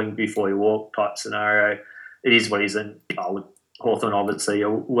crawling before you walk type scenario, it is what it is. And Hawthorn obviously are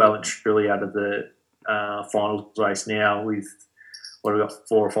well and truly out of the finals race now with, we've got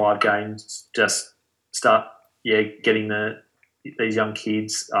 4 or 5 games. Just start, getting these young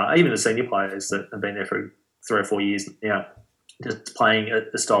kids, even the senior players that have been there for 3 or 4 years now, just playing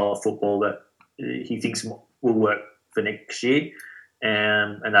the style of football that he thinks will work for next year.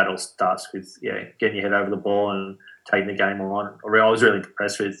 And that all starts with, getting your head over the ball and taking the game on. I was really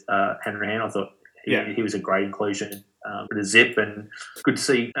impressed with Henry Hand. I thought he was a great inclusion for the Zip, and good to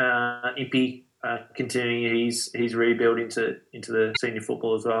see Impey continuing his rebuild into the senior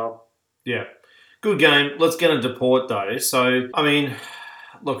football as well. Yeah. Good game. Let's get into Port, though. So, I mean,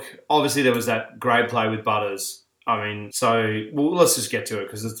 look, obviously there was that great play with Butters. I mean, let's just get to it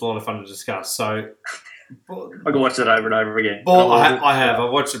because it's a lot of fun to discuss. So, I can watch it over and over again. I have.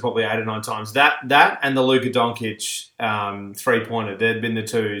 I've watched it probably 8 or 9 times. That and the Luka Doncic 3-pointer, they've been the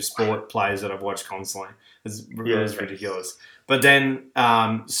two sport plays that I've watched constantly. It's ridiculous. But then,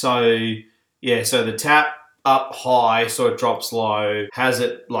 so the tap up high, so it drops low, has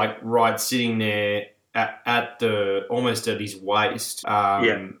it like right sitting there at the almost at his waist.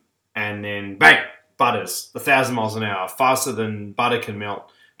 And then bang, Butters, 1,000 miles an hour, faster than butter can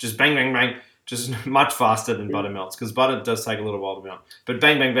melt. Just bang, bang, bang. Just much faster than butter melts, because butter does take a little while to melt. But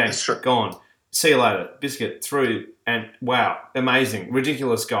bang, bang, bang, gone. See you later. Biscuit through, and wow, amazing,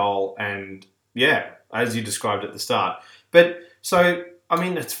 ridiculous goal, and yeah, as you described at the start. But so, I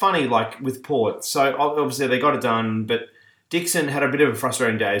mean, it's funny, like with Port. So obviously they got it done, but Dixon had a bit of a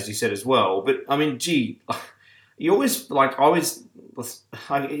frustrating day, as you said as well. But I mean, gee, he's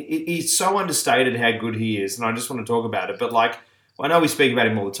so understated how good he is, and I just want to talk about it. But like, I know we speak about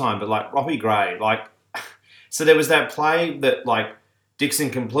him all the time, but like Robbie Gray, like, so there was that play that like Dixon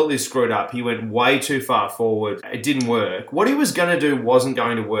completely screwed up. He went way too far forward. It didn't work. What he was going to do wasn't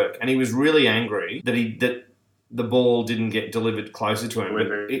going to work, and he was really angry that the ball didn't get delivered closer to him. But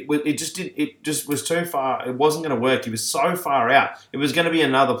it just was too far. It wasn't going to work. He was so far out. It was going to be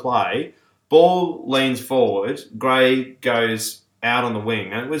another play. Ball leans forward. Gray goes out on the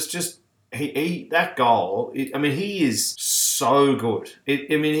wing, and it was just that goal. He is so good.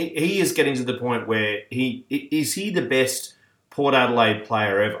 He is getting to the point where he the best Port Adelaide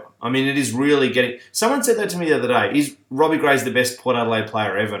player ever. I mean, it is really getting... Someone said that to me the other day. Is Robbie Gray's the best Port Adelaide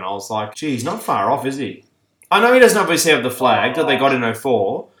player ever? And I was like, gee, he's not far off, is he? I know he doesn't obviously have the flag that they got in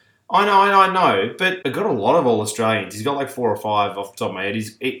 04. I know, but they've got a lot of All-Australians. He's got like 4 or 5 off the top of my head.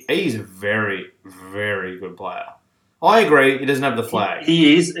 He's a very, very good player. I agree, he doesn't have the flag.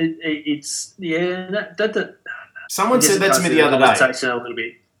 He is. Someone said that to me the other day. A little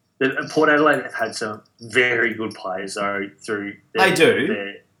bit. Port Adelaide have had some very good players though through their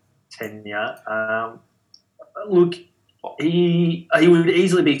tenure. Look, he would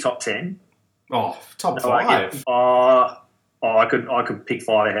easily be top 10. Oh, top 5. I could pick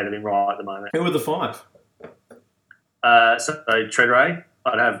 5 ahead of him right at the moment. Who were the 5? So Treadray,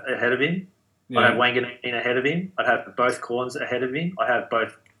 I'd have ahead of him. Yeah. I'd have Wanganeen ahead of him. I'd have both Corns ahead of him. I'd have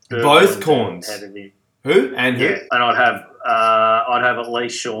both Corns ahead of him. Who and who? Yeah, and I'd have at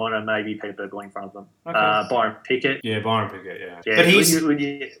least Sean and maybe Peter Burgoyne in front of them. Okay. Byron Pickett. Yeah, Byron Pickett. Yeah. But when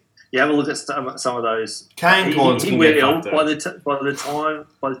you have a look at some of those. Kane Corns can get fucked up. By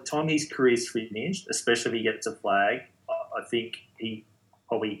the time his career's finished, especially if he gets a flag, I think he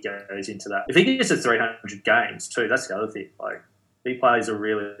probably goes into that. If he gets to 300 games too, that's the other thing. Like, he plays a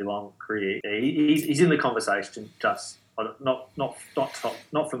really long career. He's in the conversation. Just not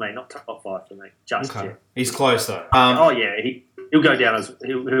for me. Not top 5 for me. Just okay. Yet. He's close though. He'll go down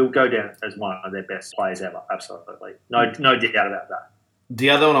as one of their best players ever. Absolutely, no doubt about that. The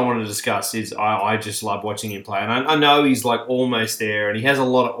other one I wanted to discuss is I just love watching him play, and I know he's like almost there, and he has a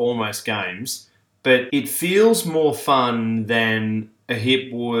lot of almost games, but it feels more fun than a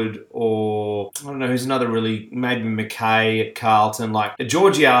Hipwood or, I don't know, who's another really, maybe McKay at Carlton, like a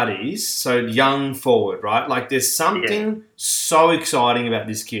Georgiades, so young forward, right? Like there's something so exciting about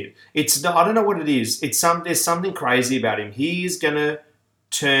this kid. I don't know what it is. There's something crazy about him. He is going to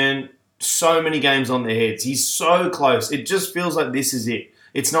turn so many games on their heads. He's so close. It just feels like this is it.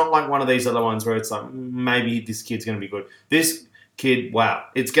 It's not like one of these other ones where it's like, maybe this kid's going to be good. This kid, wow,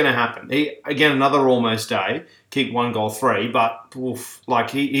 it's going to happen. Again, another almost day, kicked 1 goal 3, but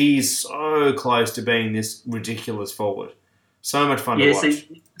he's so close to being this ridiculous forward. So much fun to watch.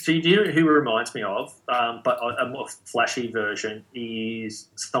 So you know who reminds me of, but a more flashy version is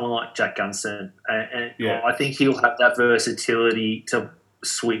someone like Jack Gunston. And I think he'll have that versatility to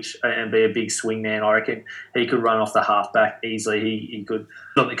switch and be a big swing man. I reckon he could run off the halfback easily. He could,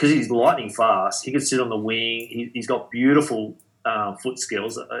 because he's lightning fast, he could sit on the wing. He's got beautiful foot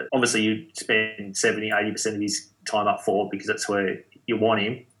skills. Obviously, you spend 70-80% of his time up forward because that's where you want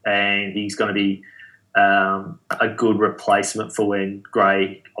him, and he's going to be a good replacement for when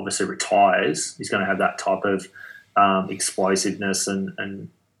Gray obviously retires. He's going to have that type of explosiveness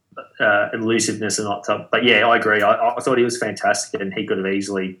and elusiveness and that type. But yeah, I agree. I thought he was fantastic, and he could have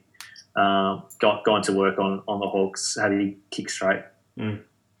easily gone to work on the Hawks had he kicked straight. We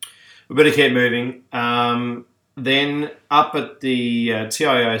better keep moving. Then up at the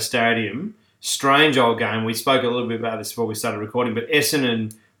TIO Stadium, strange old game. We spoke a little bit about this before we started recording, but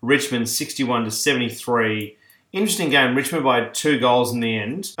Essendon, Richmond 61-73. Interesting game. Richmond by 2 goals in the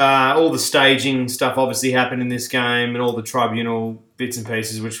end. All the staging stuff obviously happened in this game, and all the tribunal bits and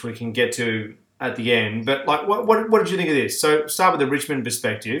pieces, which we can get to at the end. But like, what did you think of this? So start with the Richmond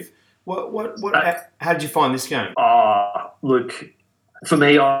perspective. How did you find this game? Look, for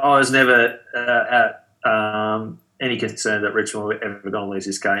me, I was never at any concern that Richmond were ever going to lose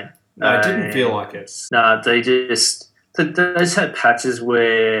this game. No, it didn't feel like it. No, they just had patches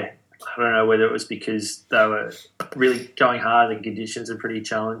where I don't know whether it was because they were really going hard and conditions are pretty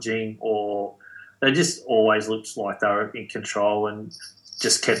challenging, or they just always looked like they were in control and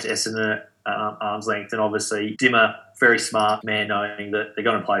just kept Essendon at arm's length. And obviously, Dimmer, very smart man, knowing that they're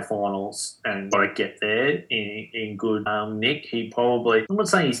going to play finals and got to get there in good nick. He probably, I'm not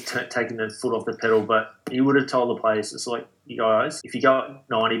saying he's taking the foot off the pedal, but he would have told the players, it's like, you guys, if you go at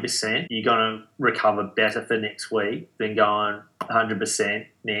 90%, you're going to recover better for next week than going 100%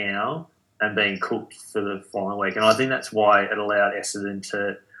 now and being cooked for the following week. And I think that's why it allowed Essendon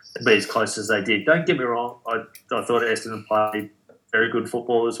to be as close as they did. Don't get me wrong, I thought Essendon played very good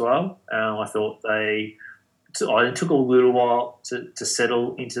football as well. I thought it took a little while to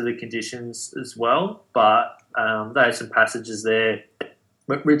settle into the conditions as well, but they had some passages there.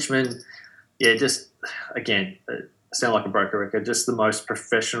 But Richmond, just again, sound like a broken record, just the most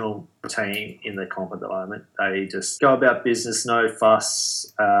professional team in the comp at the moment. They just go about business, no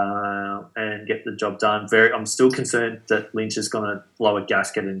fuss, and get the job done. I'm still concerned that Lynch is going to blow a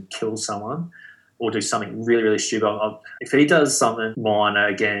gasket and kill someone or do something really, really stupid. If he does something minor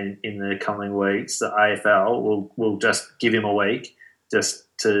again in the coming weeks, the AFL will just give him a week just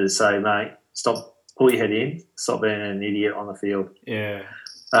to say, mate, pull your head in, stop being an idiot on the field. Yeah.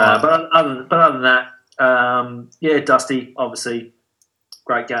 But other than that, Dusty, obviously,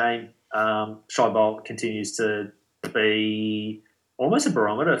 great game. Shy Bolt continues to be almost a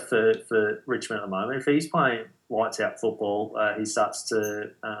barometer for Richmond at the moment. If he's playing lights out football, he starts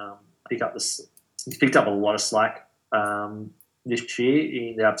to picked up a lot of slack this year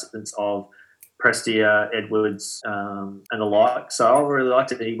in the absence of Prestia, Edwards, and the like. So I really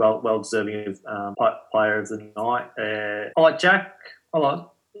liked it. He well deserving of player of the night. I like Jack.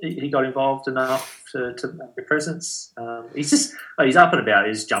 He got involved enough to make a presence. He's up and about.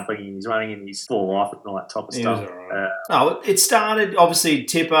 He's jumping, he's running, and he's full of life and all that type of stuff. It started, obviously,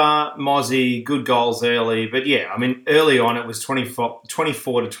 Tipper, Mozzie, good goals early. But, yeah, I mean, early on it was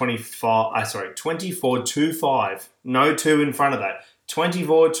 24-25. No 2 in front of that.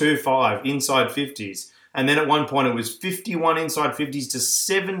 24-25 inside 50s. And then at one point it was 51 inside 50s to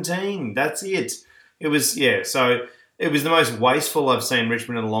 17. That's it. It was, so it was the most wasteful I've seen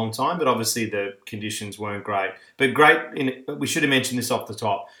Richmond in a long time, but obviously the conditions weren't great. But we should have mentioned this off the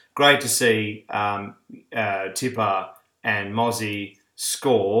top. Great to see Tipper and Mozzie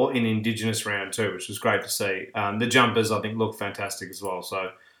score in Indigenous round 2, which was great to see. The jumpers, I think, looked fantastic as well.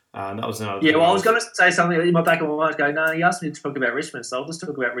 So that was another thing. Well, I was going to say something in my back of my mind. No, he asked me to talk about Richmond, so I'll just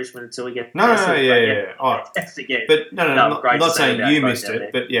talk about Richmond until we get... No. All right. But no, I'm not saying you missed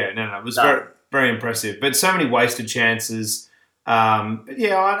it, but it was very, very impressive. But so many wasted chances. I don't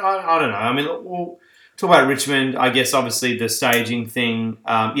know. I mean, we'll talk about Richmond. I guess, obviously, the staging thing.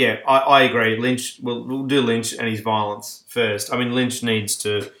 I agree. Lynch, we'll do Lynch and his violence first. I mean, Lynch needs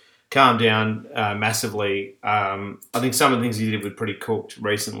to calm down massively. I think some of the things he did were pretty cooked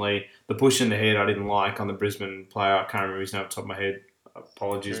recently. The push in the head I didn't like on the Brisbane player. I can't remember his name off the top of my head.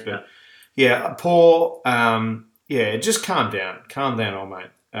 Apologies. But, poor. Just calm down. Calm down, old mate.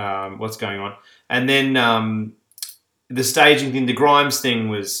 What's going on? And then the staging thing, the Grimes thing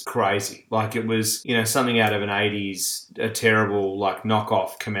was crazy. Like, it was, something out of an 80s, a terrible, like,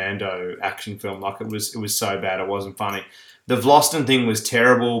 knockoff Commando action film. Like, it was so bad it wasn't funny. The Vlosten thing was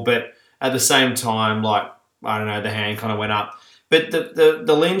terrible, but at the same time, like, I don't know, the hand kind of went up. But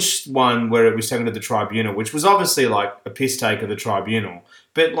the Lynch one where it was taken to the tribunal, which was obviously like a piss take of the tribunal,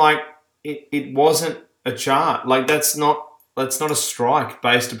 but like it wasn't a chart. Like, that's not a strike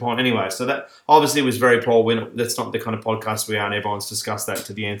based upon anyway. So that obviously was very poor. That's not the kind of podcast we are, and everyone's discussed that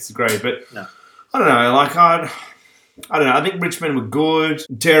to the nth degree. But no. I don't know. Like, I don't know. I think Richmond were good.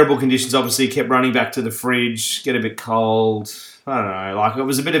 Terrible conditions, obviously. Kept running back to the fridge. Get a bit cold. I don't know. Like, it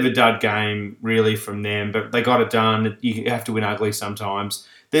was a bit of a dud game, really, from them. But they got it done. You have to win ugly sometimes.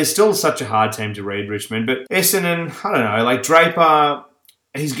 They're still such a hard team to read, Richmond. But Essendon, I don't know. Like, Draper,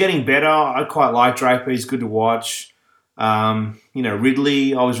 he's getting better. I quite like Draper. He's good to watch.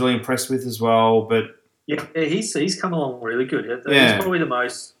 Ridley, I was really impressed with as well. But he's come along really good. He's probably the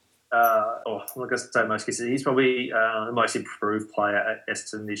most I'm not going to say most consistent. He's probably the most improved player at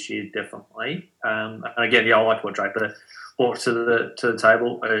Essendon this year, definitely. And again, I like what Draper brought to the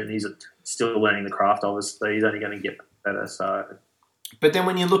table, and he's still learning the craft. Obviously, he's only going to get better. So, but then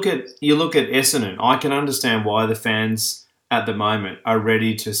when you look at Essendon, I can understand why the fans at the moment are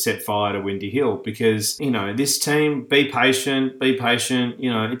ready to set fire to Windy Hill, because this team, be patient.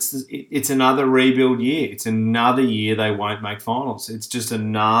 It's another rebuild year. It's another year they won't make finals. It's just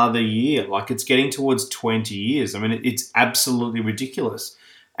another year. Like, it's getting towards 20 years. I mean, it's absolutely ridiculous.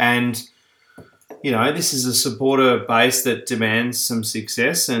 And this is a supporter base that demands some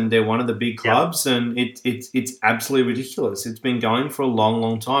success, and they're one of the big clubs, and it's absolutely ridiculous. It's been going for a long,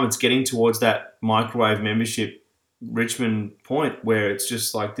 long time. It's getting towards that microwave membership Richmond point where it's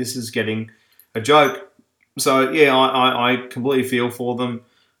just like, this is getting a joke. So yeah, I completely feel for them.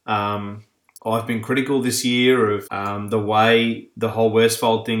 I've been critical this year of the way the whole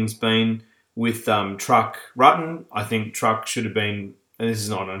Worsfold thing's been with Truck Rutten. I think Truck should have been, and this is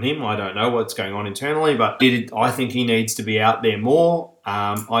not on him, I don't know what's going on internally, but I think he needs to be out there more.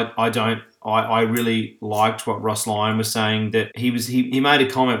 I really liked what Ross Lyon was saying, that he made a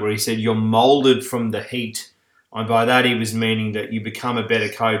comment where he said, you're moulded from the heat. And by that, he was meaning that you become a better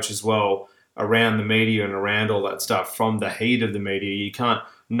coach as well around the media and around all that stuff from the heat of the media. You can't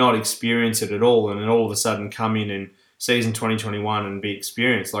not experience it at all and then all of a sudden come in season 2021 and be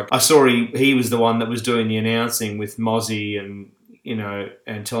experienced. Like, I saw he was the one that was doing the announcing with Mozzie and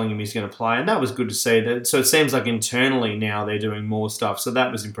telling him he's going to play. And that was good to see. That. So it seems like internally now they're doing more stuff. So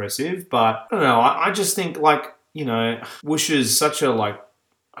that was impressive. But I don't know. I just think, Woosh is such a,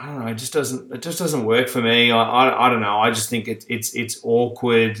 I don't know. It just doesn't work for me. I don't know. I just think it's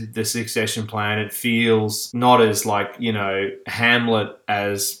awkward, the succession plan. It feels not as Hamlet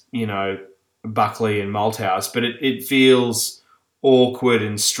as Buckley and Malthouse, but it feels awkward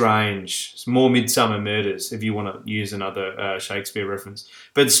and strange. It's more Midsummer Murders, if you want to use another Shakespeare reference.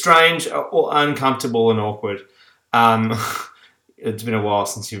 But strange, or uncomfortable, and awkward. It's been a while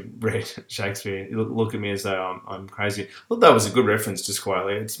since you've read Shakespeare. You look at me as though I'm crazy. Well, that was a good reference, just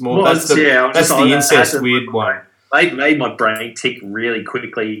quietly. It's more that's the incest weird one. Made my brain tick really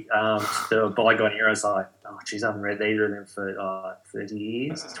quickly to a bygone era. It's like, oh, geez, I haven't read either of them for 30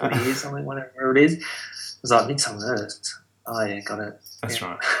 years, 20 years, something, whatever it is. It was like Midsummer Murders. Oh yeah, got it. That's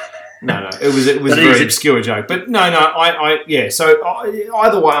right. No, it was a very obscure joke, but no, yeah. So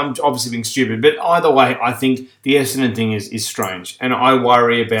either way, I'm obviously being stupid, but either way, I think the Essendon thing is strange, and I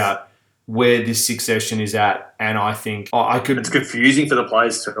worry about where this succession is at, and I think it's confusing for the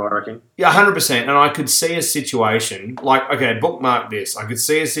players too, I reckon. Yeah, 100%, and I could see a situation bookmark this. I could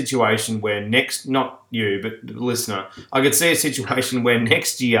see a situation where not you, but the listener, I could see a situation where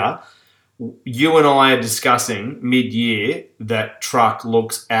next year, you and I are discussing mid-year that Truck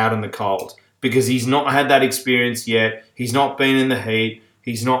looks out in the cold because he's not had that experience yet. He's not been in the heat.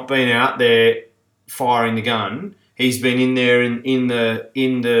 He's not been out there firing the gun. He's been in there in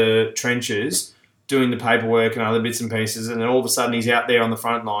the trenches doing the paperwork and other bits and pieces, and then all of a sudden he's out there on the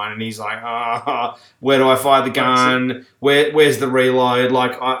front line and he's like, where do I fire the gun? Where's the reload?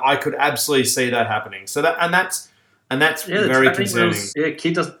 I could absolutely see that happening. So that's very concerning.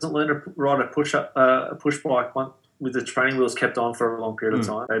 Kid doesn't learn to ride a push bike with the training wheels kept on for a long period of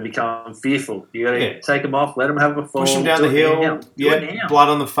time. They become fearful. You got to take them off, let them have a fall, push them down the hill. Blood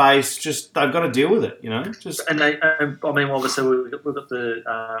on the face. Just they've got to deal with it. Obviously we've got the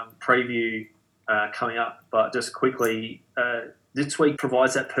preview coming up, but just quickly. This week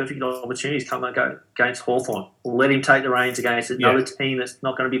provides that perfect opportunity to come and go against Hawthorn. Let him take the reins against another team that's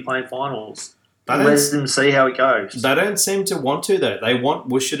not going to be playing finals. Let them see how it goes. They don't seem to want to, though. They want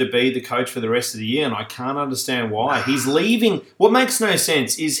Woosher to be the coach for the rest of the year, and I can't understand why. He's leaving. What makes no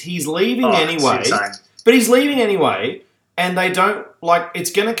sense is he's leaving anyway. But he's leaving anyway, and they don't,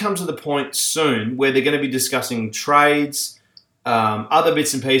 it's going to come to the point soon where they're going to be discussing trades, other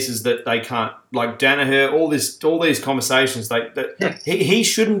bits and pieces that they can't, like Danaher, all these conversations. He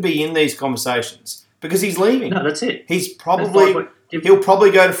shouldn't be in these conversations because he's leaving. No, that's it. He'll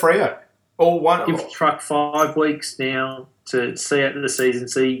probably go to Freo. Give Truck 5 weeks now to see out the season,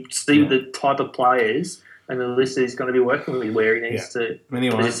 see the type of players and the list that he's going to be working with, where he needs to.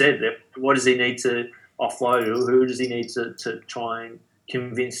 Anyway. As you said, what does he need to offload? Who does he need to try and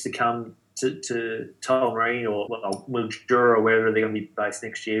convince to come to Tullamarine or Mildura or wherever they're going to be based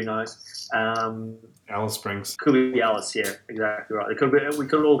next year? Who knows? Alice Springs. Could be Alice, yeah, exactly right. We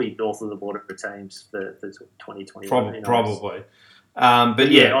could all be north of the border for teams for 2021. Probably. But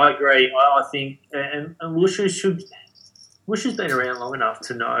I agree. I think, and Woosher's been around long enough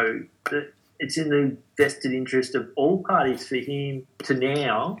to know that it's in the vested interest of all parties for him to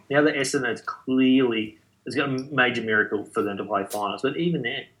now that Essendon's clearly has got a major miracle for them to play finals. But even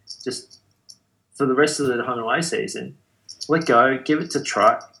then, just for the rest of the home and away season, let go, give it to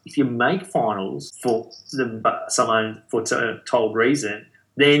Truck. If you make finals for someone for a told reason,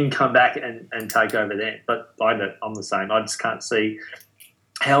 then come back and take over then. But I'm the same. I just can't see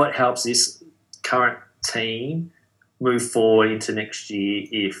how it helps this current team move forward into next year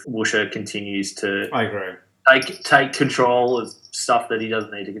if Woosha continues to I agree. take control of stuff that he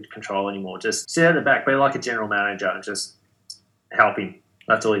doesn't need to control anymore. Just sit at the back, be like a general manager and just help him.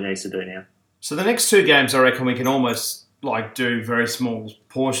 That's all he needs to do now. So the next two games, I reckon we can almost do very small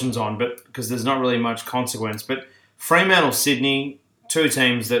portions on, but because there's not really much consequence. But Fremantle, Sydney, two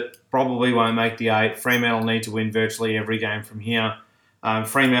teams that probably won't make the 8. Fremantle need to win virtually every game from here.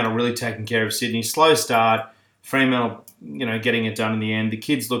 Fremantle really taking care of Sydney. Slow start. Fremantle, getting it done in the end. The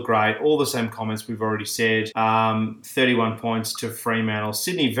kids look great. All the same comments we've already said. 31 points to Fremantle.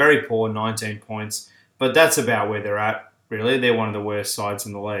 Sydney, very poor, 19 points. But that's about where they're at, really. They're one of the worst sides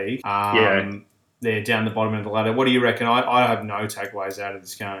in the league. They're down the bottom of the ladder. What do you reckon? I have no takeaways out of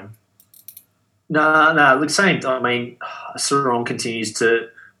this game. No. Look, same. I mean, Sarong continues to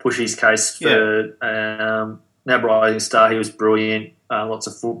push his case for NAB Rising Star. He was brilliant. Lots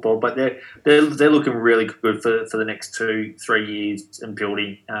of football, but they're looking really good for the next 2-3 years and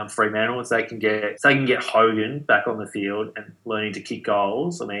building Fremantle. If they can get Hogan back on the field and learning to kick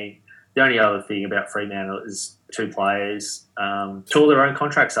goals. I mean, the only other thing about Fremantle is 2 players tore their own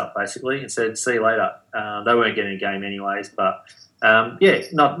contracts up basically and said, "See you later." They weren't getting a game anyways, but not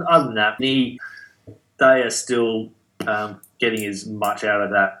other than that, they are still getting as much out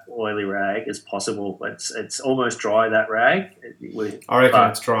of that oily rag as possible. It's almost dry, that rag. I reckon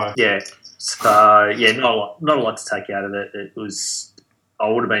it's dry. Yeah. So not a lot to take out of it. It was. I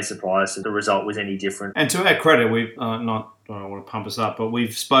would have been surprised if the result was any different. And to our credit, we've I don't want to pump us up, but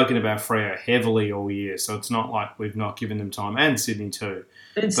we've spoken about Freo heavily all year, so it's not like we've not given them time, and Sydney too.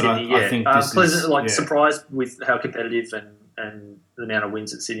 I think this surprised with how competitive and the amount of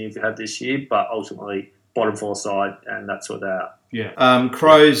wins that Sydney have had this year, but ultimately bottom 4 side, and that's what they are. Yeah.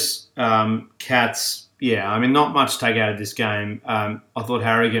 Crows, Cats, I mean, not much to take out of this game. I thought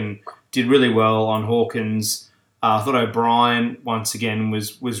Harrigan did really well on Hawkins. I thought O'Brien, once again,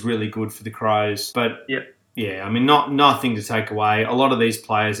 was really good for the Crows. But, I mean, nothing to take away. A lot of these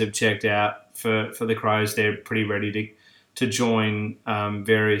players have checked out for the Crows. They're pretty ready to join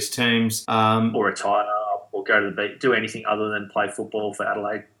various teams. Or retire or go to the beach, do anything other than play football for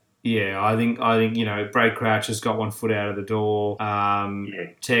Adelaide. Yeah, I think Brad Crouch has got one foot out of the door.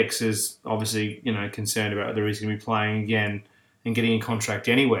 Tex is obviously concerned about whether he's going to be playing again and getting a contract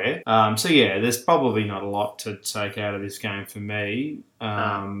anywhere. There's probably not a lot to take out of this game for me.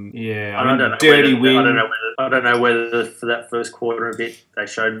 I don't know whether for that first quarter a bit they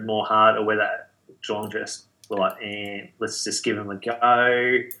showed more heart or whether Geelong just were like, let's just give them a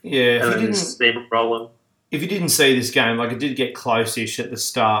go. Yeah, and then just roll them. If you didn't see this game, it did get close-ish at the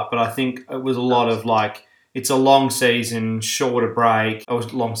start, but I think it was a lot of it's a long season, shorter break. It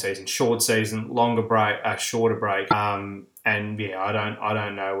was long season, short season, longer break, shorter break. I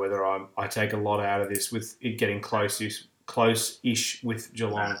don't know whether I take a lot out of this with it getting close-ish with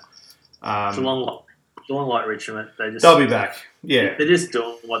Geelong. Geelong like Richmond, they'll be back. Yeah, they're just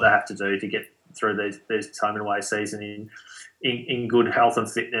doing what they have to do to get through this home and away season in good health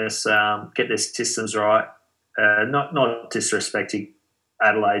and fitness. Get their systems right. Not disrespecting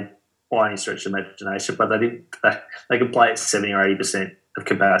Adelaide by any stretch of imagination, but they can play at 70 or 80% of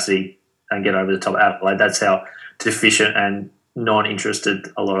capacity and get over the top of Adelaide. That's how deficient and non-interested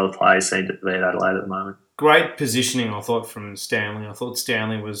a lot of the players seem to be at Adelaide at the moment. Great positioning, I thought, from Stanley. I thought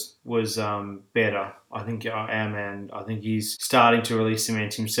Stanley was better. I think our man, he's starting to really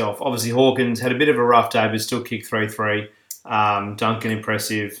cement himself. Obviously, Hawkins had a bit of a rough day, but still kicked 3-3. Duncan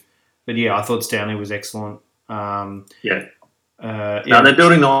impressive, but I thought Stanley was excellent. They're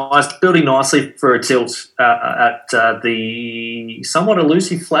building nicely for a tilt at the somewhat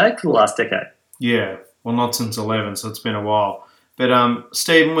elusive flag for the last decade. Yeah, well, not since 11, so it's been a while. But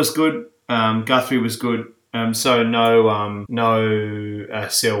Stephen was good. Guthrie was good. So no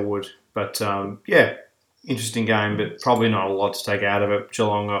Selwood. But interesting game, but probably not a lot to take out of it.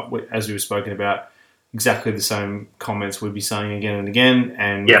 Geelong, as we were spoken about, exactly the same comments we'd be saying again and again,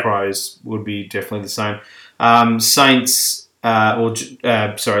 and Crows would be definitely the same. Lions,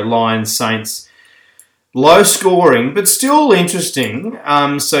 Saints, low scoring, but still interesting.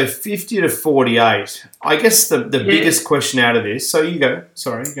 So 50-48. I guess the biggest question out of this. So you go.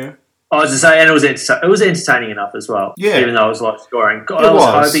 Sorry, you go. I was to say, and it was entertaining enough as well. Yeah, even though it was low scoring. I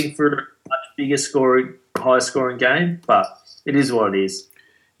was hoping for a much highest scoring game, but it is what it is.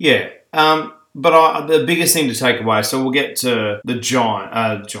 Yeah. But the biggest thing to take away, so we'll get to the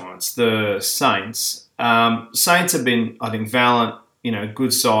Giants, the Saints. Saints have been, I think, valiant,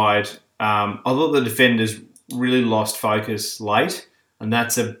 good side. I thought the defenders really lost focus late, and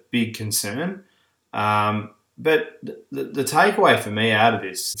that's a big concern. But the takeaway for me out of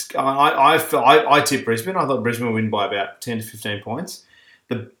this, I tipped Brisbane. I thought Brisbane would win by about 10 to 15 points.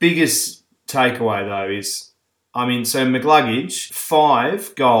 The biggest takeaway, though, is, so McCluggage,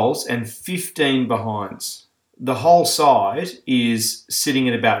 5 goals and 15 behinds. The whole side is sitting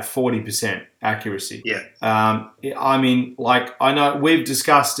at about 40% accuracy. Yeah. I know we've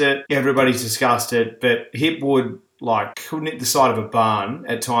discussed it, everybody's discussed it, but Hipwood, couldn't hit the side of a barn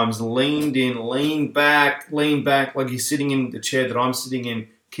at times, leaned in, leaned back, like he's sitting in the chair that I'm sitting in,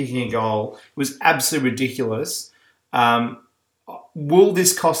 kicking a goal. It was absolutely ridiculous. Will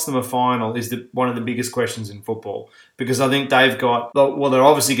this cost them a final is one of the biggest questions in football, because I think they've got, they're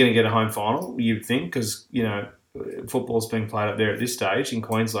obviously going to get a home final, you'd think, because, football's being played up there at this stage in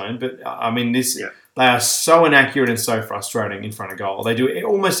Queensland. But, they are so inaccurate and so frustrating in front of goal. They do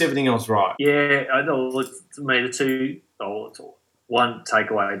almost everything else right. Yeah, I know. To me, one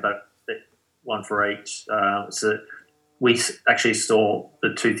takeaway, but one for each. So we actually saw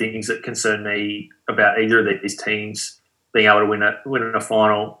the two things that concern me about either of these teams being able to win a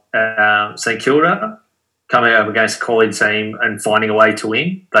final. St Kilda coming up against a quality team and finding a way to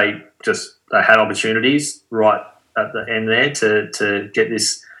win. They had opportunities right at the end there to get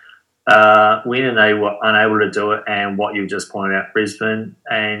this win, and they were unable to do it. And what you've just pointed out, Brisbane,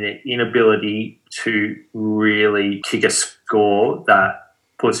 and the inability to really kick a score that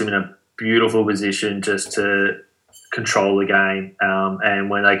puts them in a beautiful position just to control the game. And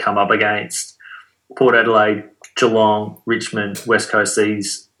when they come up against Port Adelaide, Geelong, Richmond, West Coast,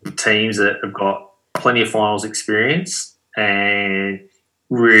 these teams that have got plenty of finals experience and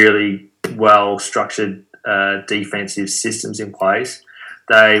really well-structured defensive systems in place,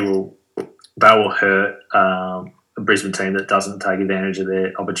 they will hurt a Brisbane team that doesn't take advantage of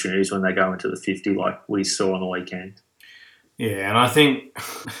their opportunities when they go into the 50 like we saw on the weekend. Yeah, and I think,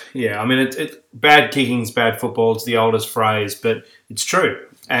 bad kicking's bad football. It's the oldest phrase, but it's true.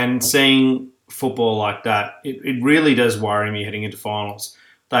 And seeing football like that, it really does worry me heading into finals.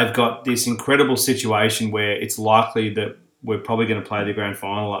 They've got this incredible situation where it's likely that we're probably going to play the grand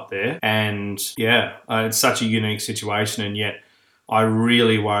final up there. And, it's such a unique situation, and yet I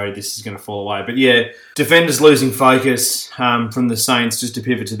really worry this is going to fall away. But, defenders losing focus from the Saints, just to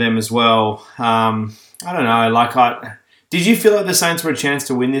pivot to them as well. I don't know, did you feel like the Saints were a chance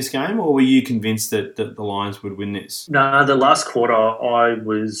to win this game, or were you convinced that the Lions would win this? No, the last quarter I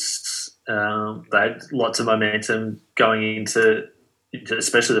was... they had lots of momentum going into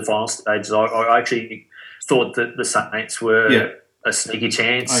especially the final stages. I actually thought that the Saints were a sneaky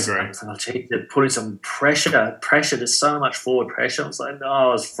chance. I agree. Gee, they're putting some pressure. There's so much forward pressure. I was like, no,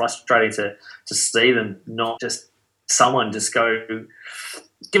 it was frustrating to see them not just someone just go,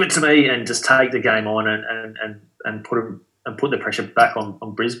 give it to me and just take the game on and put the pressure back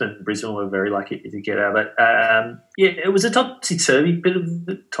on Brisbane. Brisbane were very lucky to get out of it. It was a topsy-turvy bit of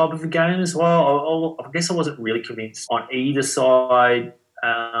the type of a game as well. I guess I wasn't really convinced on either side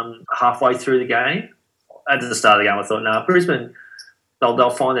halfway through the game. At the start of the game, I thought, no, Brisbane,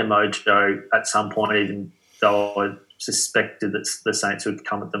 they'll find their mojo at some point, even though I suspected that the Saints would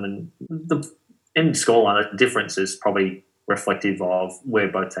come at them. And the end scoreline, the difference is probably reflective of where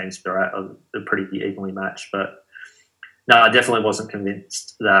both teams are at. They're pretty evenly matched, but no, I definitely wasn't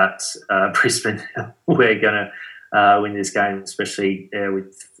convinced that Brisbane were going to win this game, especially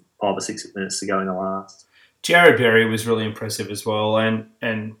with 5 or 6 minutes to go in the last. Jared Perry was really impressive as well.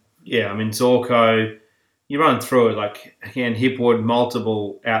 And Zorko, you run through it, again, Hipwood,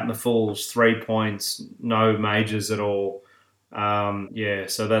 multiple out in the fulls, 3 points, no majors at all.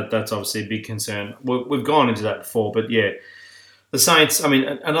 So that's obviously a big concern. We've gone into that before, but the Saints,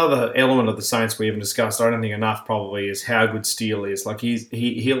 another element of the Saints we haven't discussed, I don't think enough probably, is how good Steele is. Do you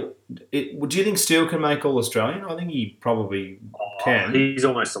think Steele can make All-Australian? I think he probably can. He's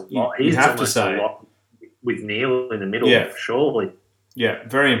almost a lot. He's almost a lot with Neil in the middle, surely. Yeah,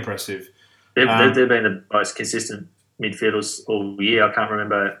 very impressive. They've been the most consistent midfielders all year. I can't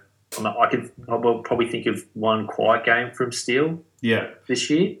remember. I could probably think of one quiet game from Steele this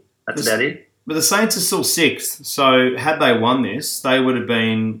year. That's about it. But the Saints are still 6th, so had they won this, they would have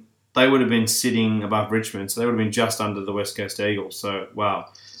been sitting above Richmond, so they would have been just under the West Coast Eagles. So wow,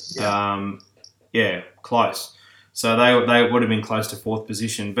 close. So they would have been close to fourth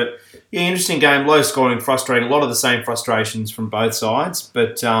position. But yeah, interesting game, low scoring, frustrating. A lot of the same frustrations from both sides.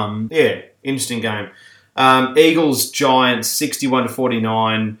 But yeah, interesting game. Eagles Giants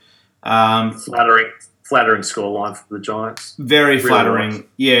 61-49. Flattering scoreline for the Giants. Very Really flattering. nice.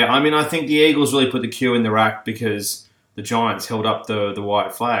 Yeah, I mean, I think the Eagles really put the cue in the rack because the Giants held up the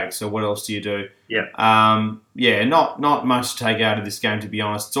white flag. So what else do you do? Yeah. Not much to take out of this game, to be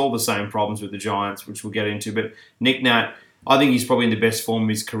honest. It's all the same problems with the Giants, which we'll get into. But Nick Nat, I think he's probably in the best form of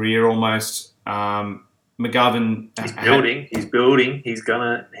his career almost. McGovern, He's building. He's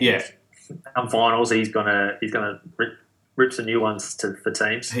gonna. Come finals. He's gonna rip some new ones for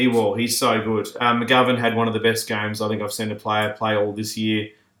teams. He will. He's so good. McGovern had one of the best games I think I've seen a player play all this year.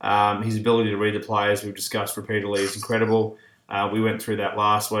 His ability to read the players, we've discussed repeatedly, is incredible. We went through that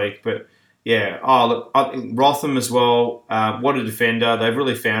last week. But, yeah. Oh, look, I think Rotham as well. What a defender. They've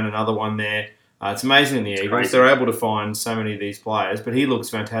really found another one there. It's amazing in the Eagles. Crazy. They're able to find so many of these players. But he looks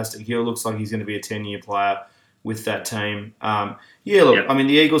fantastic. He looks like he's going to be a 10-year player with that team. I mean,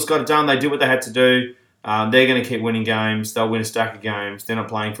 the Eagles got it done. They did what they had to do. They're going to keep winning games. They'll win a stack of games. They're not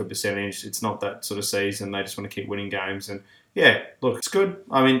playing for a percentage. It's not that sort of season. They just want to keep winning games. And, yeah, look, it's good.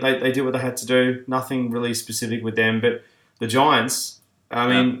 I mean, they did what they had to do. Nothing really specific with them. But the Giants, I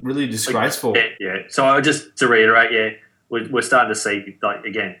mean, really disgraceful. Yeah. So just to reiterate, we're starting to see, like,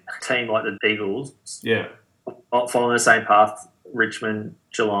 again, a team like the Eagles following the same path, Richmond,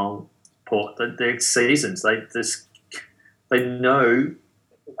 Geelong, Port, their seasons. They know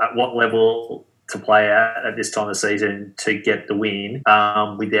at what level to play at this time of the season to get the win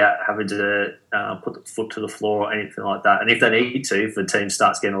without having to put the foot to the floor or anything like that. And if they need to, if the team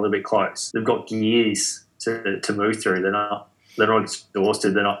starts getting a little bit close, they've got years to move through. They're not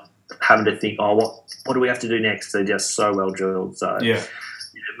exhausted. They're not having to think, what do we have to do next? They're just so well drilled. So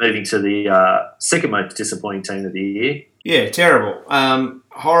moving to the second most disappointing team of the year. Yeah, terrible.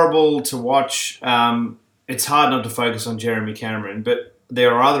 Horrible to watch. It's hard not to focus on Jeremy Cameron, but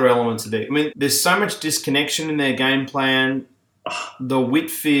there are other elements of it. I mean, there's so much disconnection in their game plan. The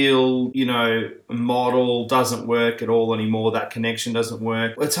Whitfield, model doesn't work at all anymore. That connection doesn't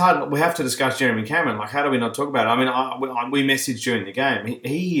work. It's hard. We have to discuss Jeremy Cameron. Like, how do we not talk about it? I mean, we messaged during the game.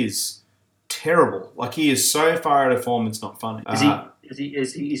 He is terrible. Like, he is so far out of form. It's not funny.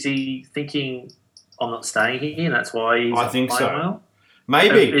 Is he thinking I'm not staying here, and that's why he's I think so. Well?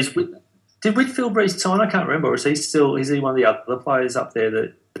 Maybe. Did Whitfield breeze time? I can't remember. Or is he one of the other players up there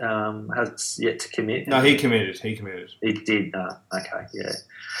that has yet to commit? No, he committed. He did. Okay,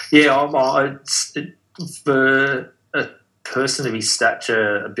 yeah. For a person of his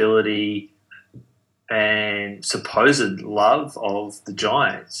stature, ability, and supposed love of the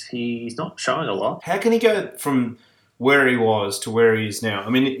Giants, he's not showing a lot. How can he go from where he was to where he is now?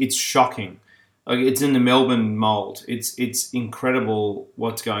 I mean, it's shocking. Like, it's in the Melbourne mould. It's incredible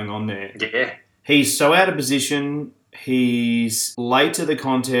what's going on there. Yeah. He's so out of position. He's late to the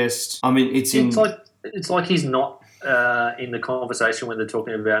contest. I mean, it's like he's not in the conversation when they're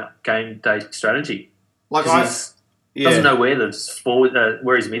talking about game day strategy. Like, doesn't know where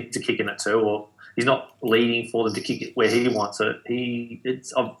where he's meant to kick in it to, or he's not leading for them to kick it where he wants it.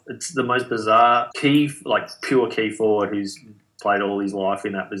 It's the most bizarre pure key forward who's played all his life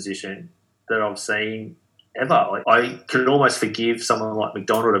in that position that I've seen ever. Like, I could almost forgive someone like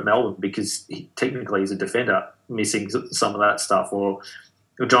McDonald at Melbourne because technically he's a defender, missing some of that stuff, or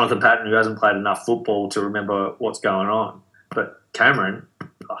Jonathan Patton, who hasn't played enough football to remember what's going on. But Cameron,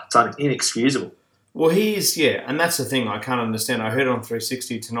 it's inexcusable. Well, he is, and that's the thing I can't understand. I heard on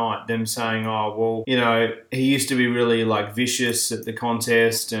 360 tonight them saying, he used to be really, vicious at the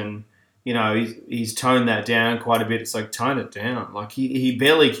contest, and he's toned that down quite a bit. It's like, tone it down. Like, he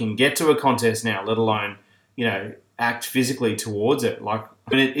barely can get to a contest now, let alone, act physically towards it. Like,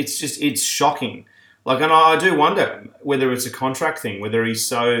 I mean, it's shocking. Like, and I do wonder whether it's a contract thing, whether he's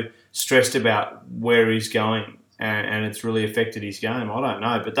so stressed about where he's going and it's really affected his game. I don't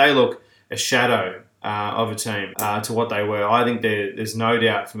know. But they look a shadow of a team to what they were. I think there's no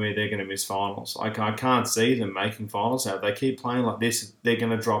doubt for me they're going to miss finals. I can't see them making finals out. If they keep playing like this, they're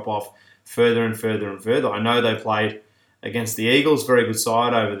going to drop off further and further and further. I know they played against the Eagles, very good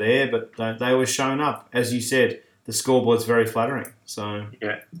side over there, but they were shown up. As you said, the scoreboard's very flattering. So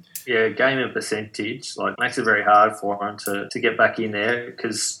game and percentage makes it very hard for them to get back in there,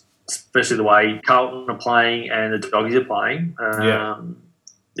 because especially the way Carlton are playing and the Doggies are playing.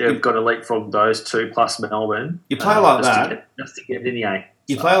 They've got to leapfrog those two plus Melbourne. You play like that just to get in the A.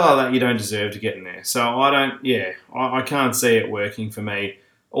 You play like that, you don't deserve to get in there. So I can't see it working for me.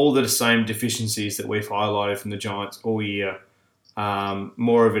 All the same deficiencies that we've highlighted from the Giants all year.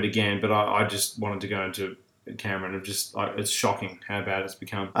 More of it again, but I just wanted to go into Cameron. Of just it's shocking how bad it's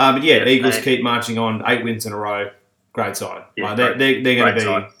become. But yeah, Eagles keep marching on, 8 wins in a row. Great side. Yeah, they're going to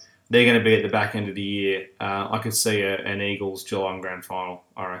be. They're going to be at the back end of the year. I could see an Eagles Geelong grand final,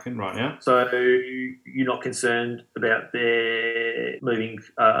 I reckon, right now. So you're not concerned about their moving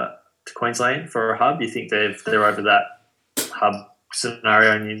to Queensland for a hub? You think they're over that hub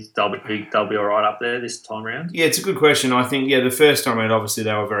scenario and they'll be all right up there this time around? Yeah, it's a good question. I think the first time around, obviously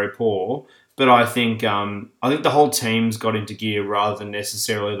they were very poor, but I think the whole team's got into gear rather than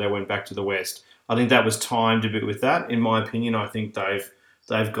necessarily they went back to the West. I think that was timed a bit with that. In my opinion, I think they've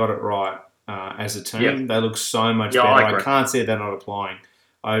got it right as a team. Yep. They look so much better. I can't see they're not applying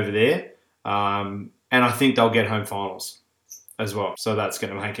over there. And I think they'll get home finals as well. So that's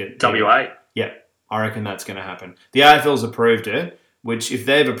going to make it... WA? Yeah, I reckon that's going to happen. The AFL's approved it, which if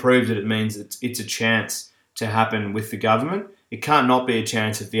they've approved it, it means it's a chance to happen with the government. It can't not be a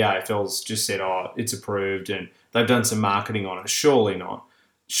chance if the AFL's just said, it's approved and they've done some marketing on it. Surely not.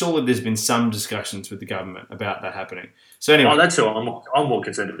 Surely there's been some discussions with the government about that happening. So anyway, that's all. I'm more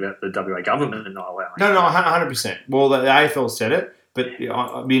concerned about the WA government and not allowing. No, 100%. Well, the AFL said it, but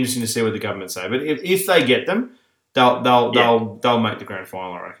it'd be interesting to see what the government say. But if they get them, they'll make the grand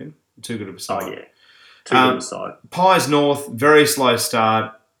final. I reckon. Too good of a side. Oh yeah, too good of a side. Pies North, very slow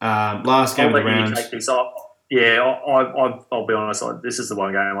start. Last game of the round. I'll be honest. This is the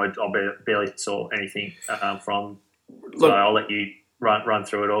one game I barely saw anything from. So I'll let you run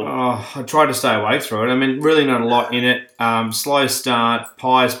through it all. I tried to stay awake through it. I mean, really not a lot in it. Slow start.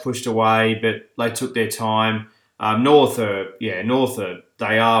 Pies pushed away, but they took their time. North are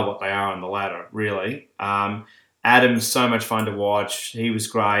they are what they are on the ladder, really. Adams, so much fun to watch. He was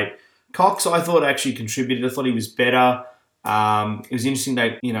great. Cox, I thought, actually contributed. I thought he was better. It was interesting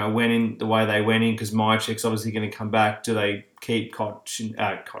they, went in the way they went in because Mychek's obviously going to come back. Do they keep Cox in?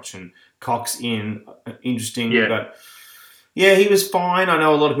 Interesting, but... Yeah, he was fine. I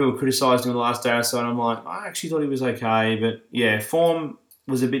know a lot of people criticised him the last day or so, and I'm like, I actually thought he was okay. But yeah, form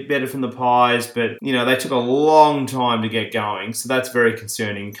was a bit better from the Pies, but they took a long time to get going, so that's very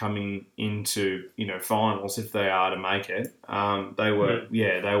concerning coming into finals if they are to make it. They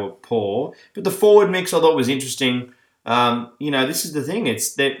were poor, but the forward mix I thought was interesting. This is the thing;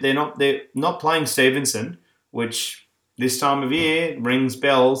 they're not playing Stevenson, which this time of year rings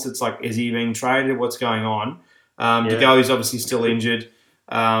bells. It's like, is he being traded? What's going on? De Goey's obviously still injured.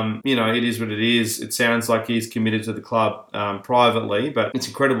 It is what it is. It sounds like he's committed to the club privately, but it's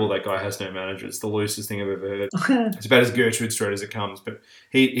incredible that guy has no manager. It's the loosest thing I've ever heard. It's about as Gertrude Street as it comes, but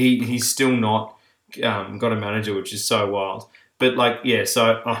he's still not got a manager, which is so wild. But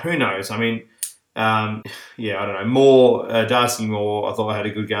so who knows? I mean, I don't know. Darcy Moore, I thought had a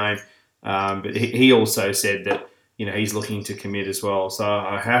good game, but he also said that he's looking to commit as well. So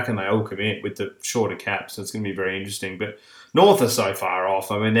how can they all commit with the shorter caps? So it's going to be very interesting. But North are so far off.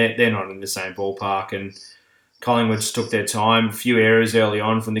 I mean, they're not in the same ballpark. And Collingwood just took their time. A few errors early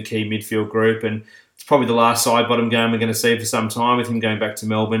on from the key midfield group. And it's probably the last side-bottom game we're going to see for some time with him going back to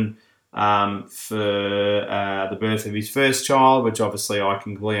Melbourne for the birth of his first child, which obviously I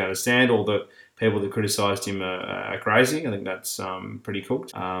can completely understand. All the people that criticised him are crazy. I think that's pretty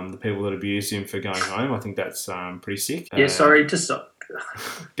cooked. The people that abused him for going home, I think that's pretty sick. Yeah, sorry, just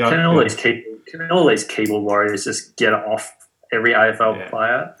can all these keyboard warriors just get off every AFL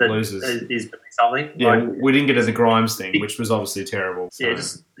player that loses is doing something? Yeah, we didn't get to the Grimes thing, which was obviously terrible. So. Yeah,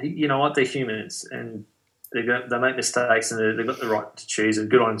 just they're humans and they make mistakes and they've got the right to choose.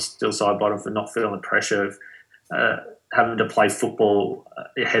 And good on Still Sidebottom for not feeling the pressure of having to play football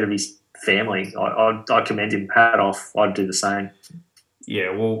ahead of his family. I commend him. Hat off. I'd do the same.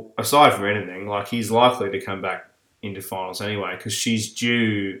 Yeah, well, aside from anything, he's likely to come back into finals anyway because she's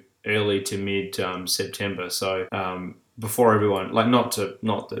due early to mid September. So before everyone, not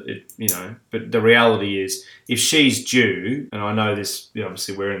that it, but the reality is if she's due, and I know this,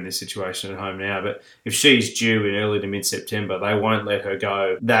 obviously we're in this situation at home now, but if she's due in early to mid September, they won't let her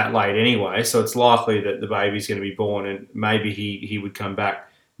go that late anyway. So it's likely that the baby's going to be born, and maybe he would come back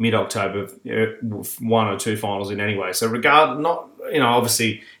mid-October, one or two finals in anyway. So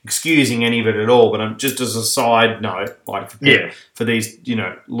obviously excusing any of it at all, but just as a side note, for these,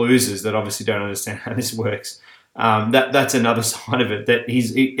 losers that obviously don't understand how this works, that's another side of it, that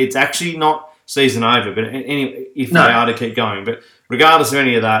it's actually not season over, but anyway, if they are to keep going. But regardless of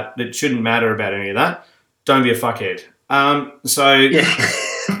any of that, it shouldn't matter about any of that. Don't be a fuckhead. Don't be a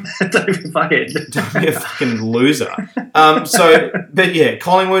fuckhead. Don't be a fucking loser.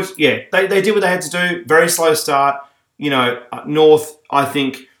 Collingwood, they did what they had to do. Very slow start. North, I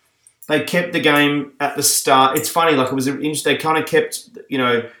think they kept the game at the start. It's funny, like it was interesting. They kind of kept,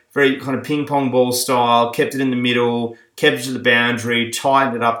 very kind of ping pong ball style, kept it in the middle, kept it to the boundary,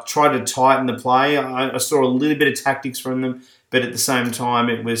 tightened it up, tried to tighten the play. I saw a little bit of tactics from them, but at the same time,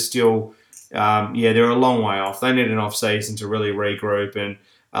 it was still, they're a long way off. They need an off season to really regroup and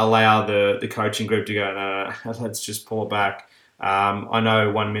allow the coaching group to go, no, let's just pull it back. I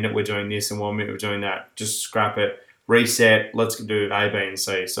know 1 minute we're doing this and 1 minute we're doing that. Just scrap it, reset. Let's do A, B, and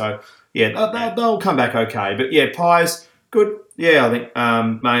C. So they'll come back okay. But yeah, Pies good. Yeah, I think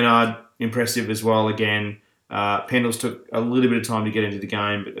Maynard impressive as well. Again, Pendles took a little bit of time to get into the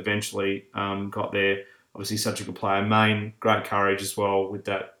game, but eventually got there. Obviously, such a good player. Main, great courage as well with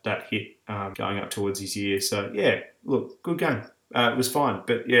that hit going up towards his ear. So yeah, look, good game. It was fine,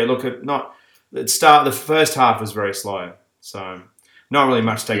 but yeah, look, the first half was very slow. So not really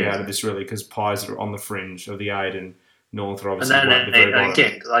much taken out of this really because Pies are on the fringe of the 8 and North are obviously right at the very bottom.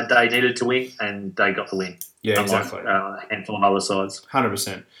 Again, they needed to win and they got the win. Yeah, exactly. A handful of other sides.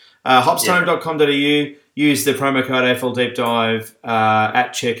 100%. Hopstone.com.au, use the promo code AFL Deep Dive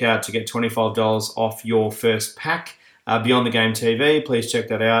at checkout to get $25 off your first pack. Beyond the Game TV, please check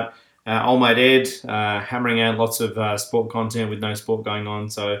that out. Old mate Ed, hammering out lots of sport content with no sport going on,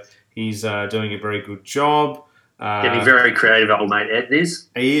 so he's doing a very good job. Getting very creative, old mate Ed is.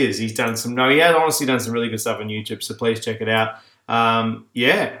 He is. He has honestly done some really good stuff on YouTube, so please check it out.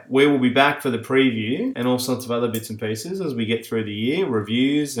 We will be back for the preview and all sorts of other bits and pieces as we get through the year,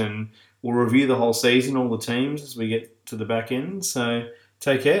 reviews, and we'll review the whole season, all the teams as we get to the back end. So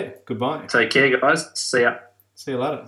take care. Goodbye. Take care, guys. See ya. See you later.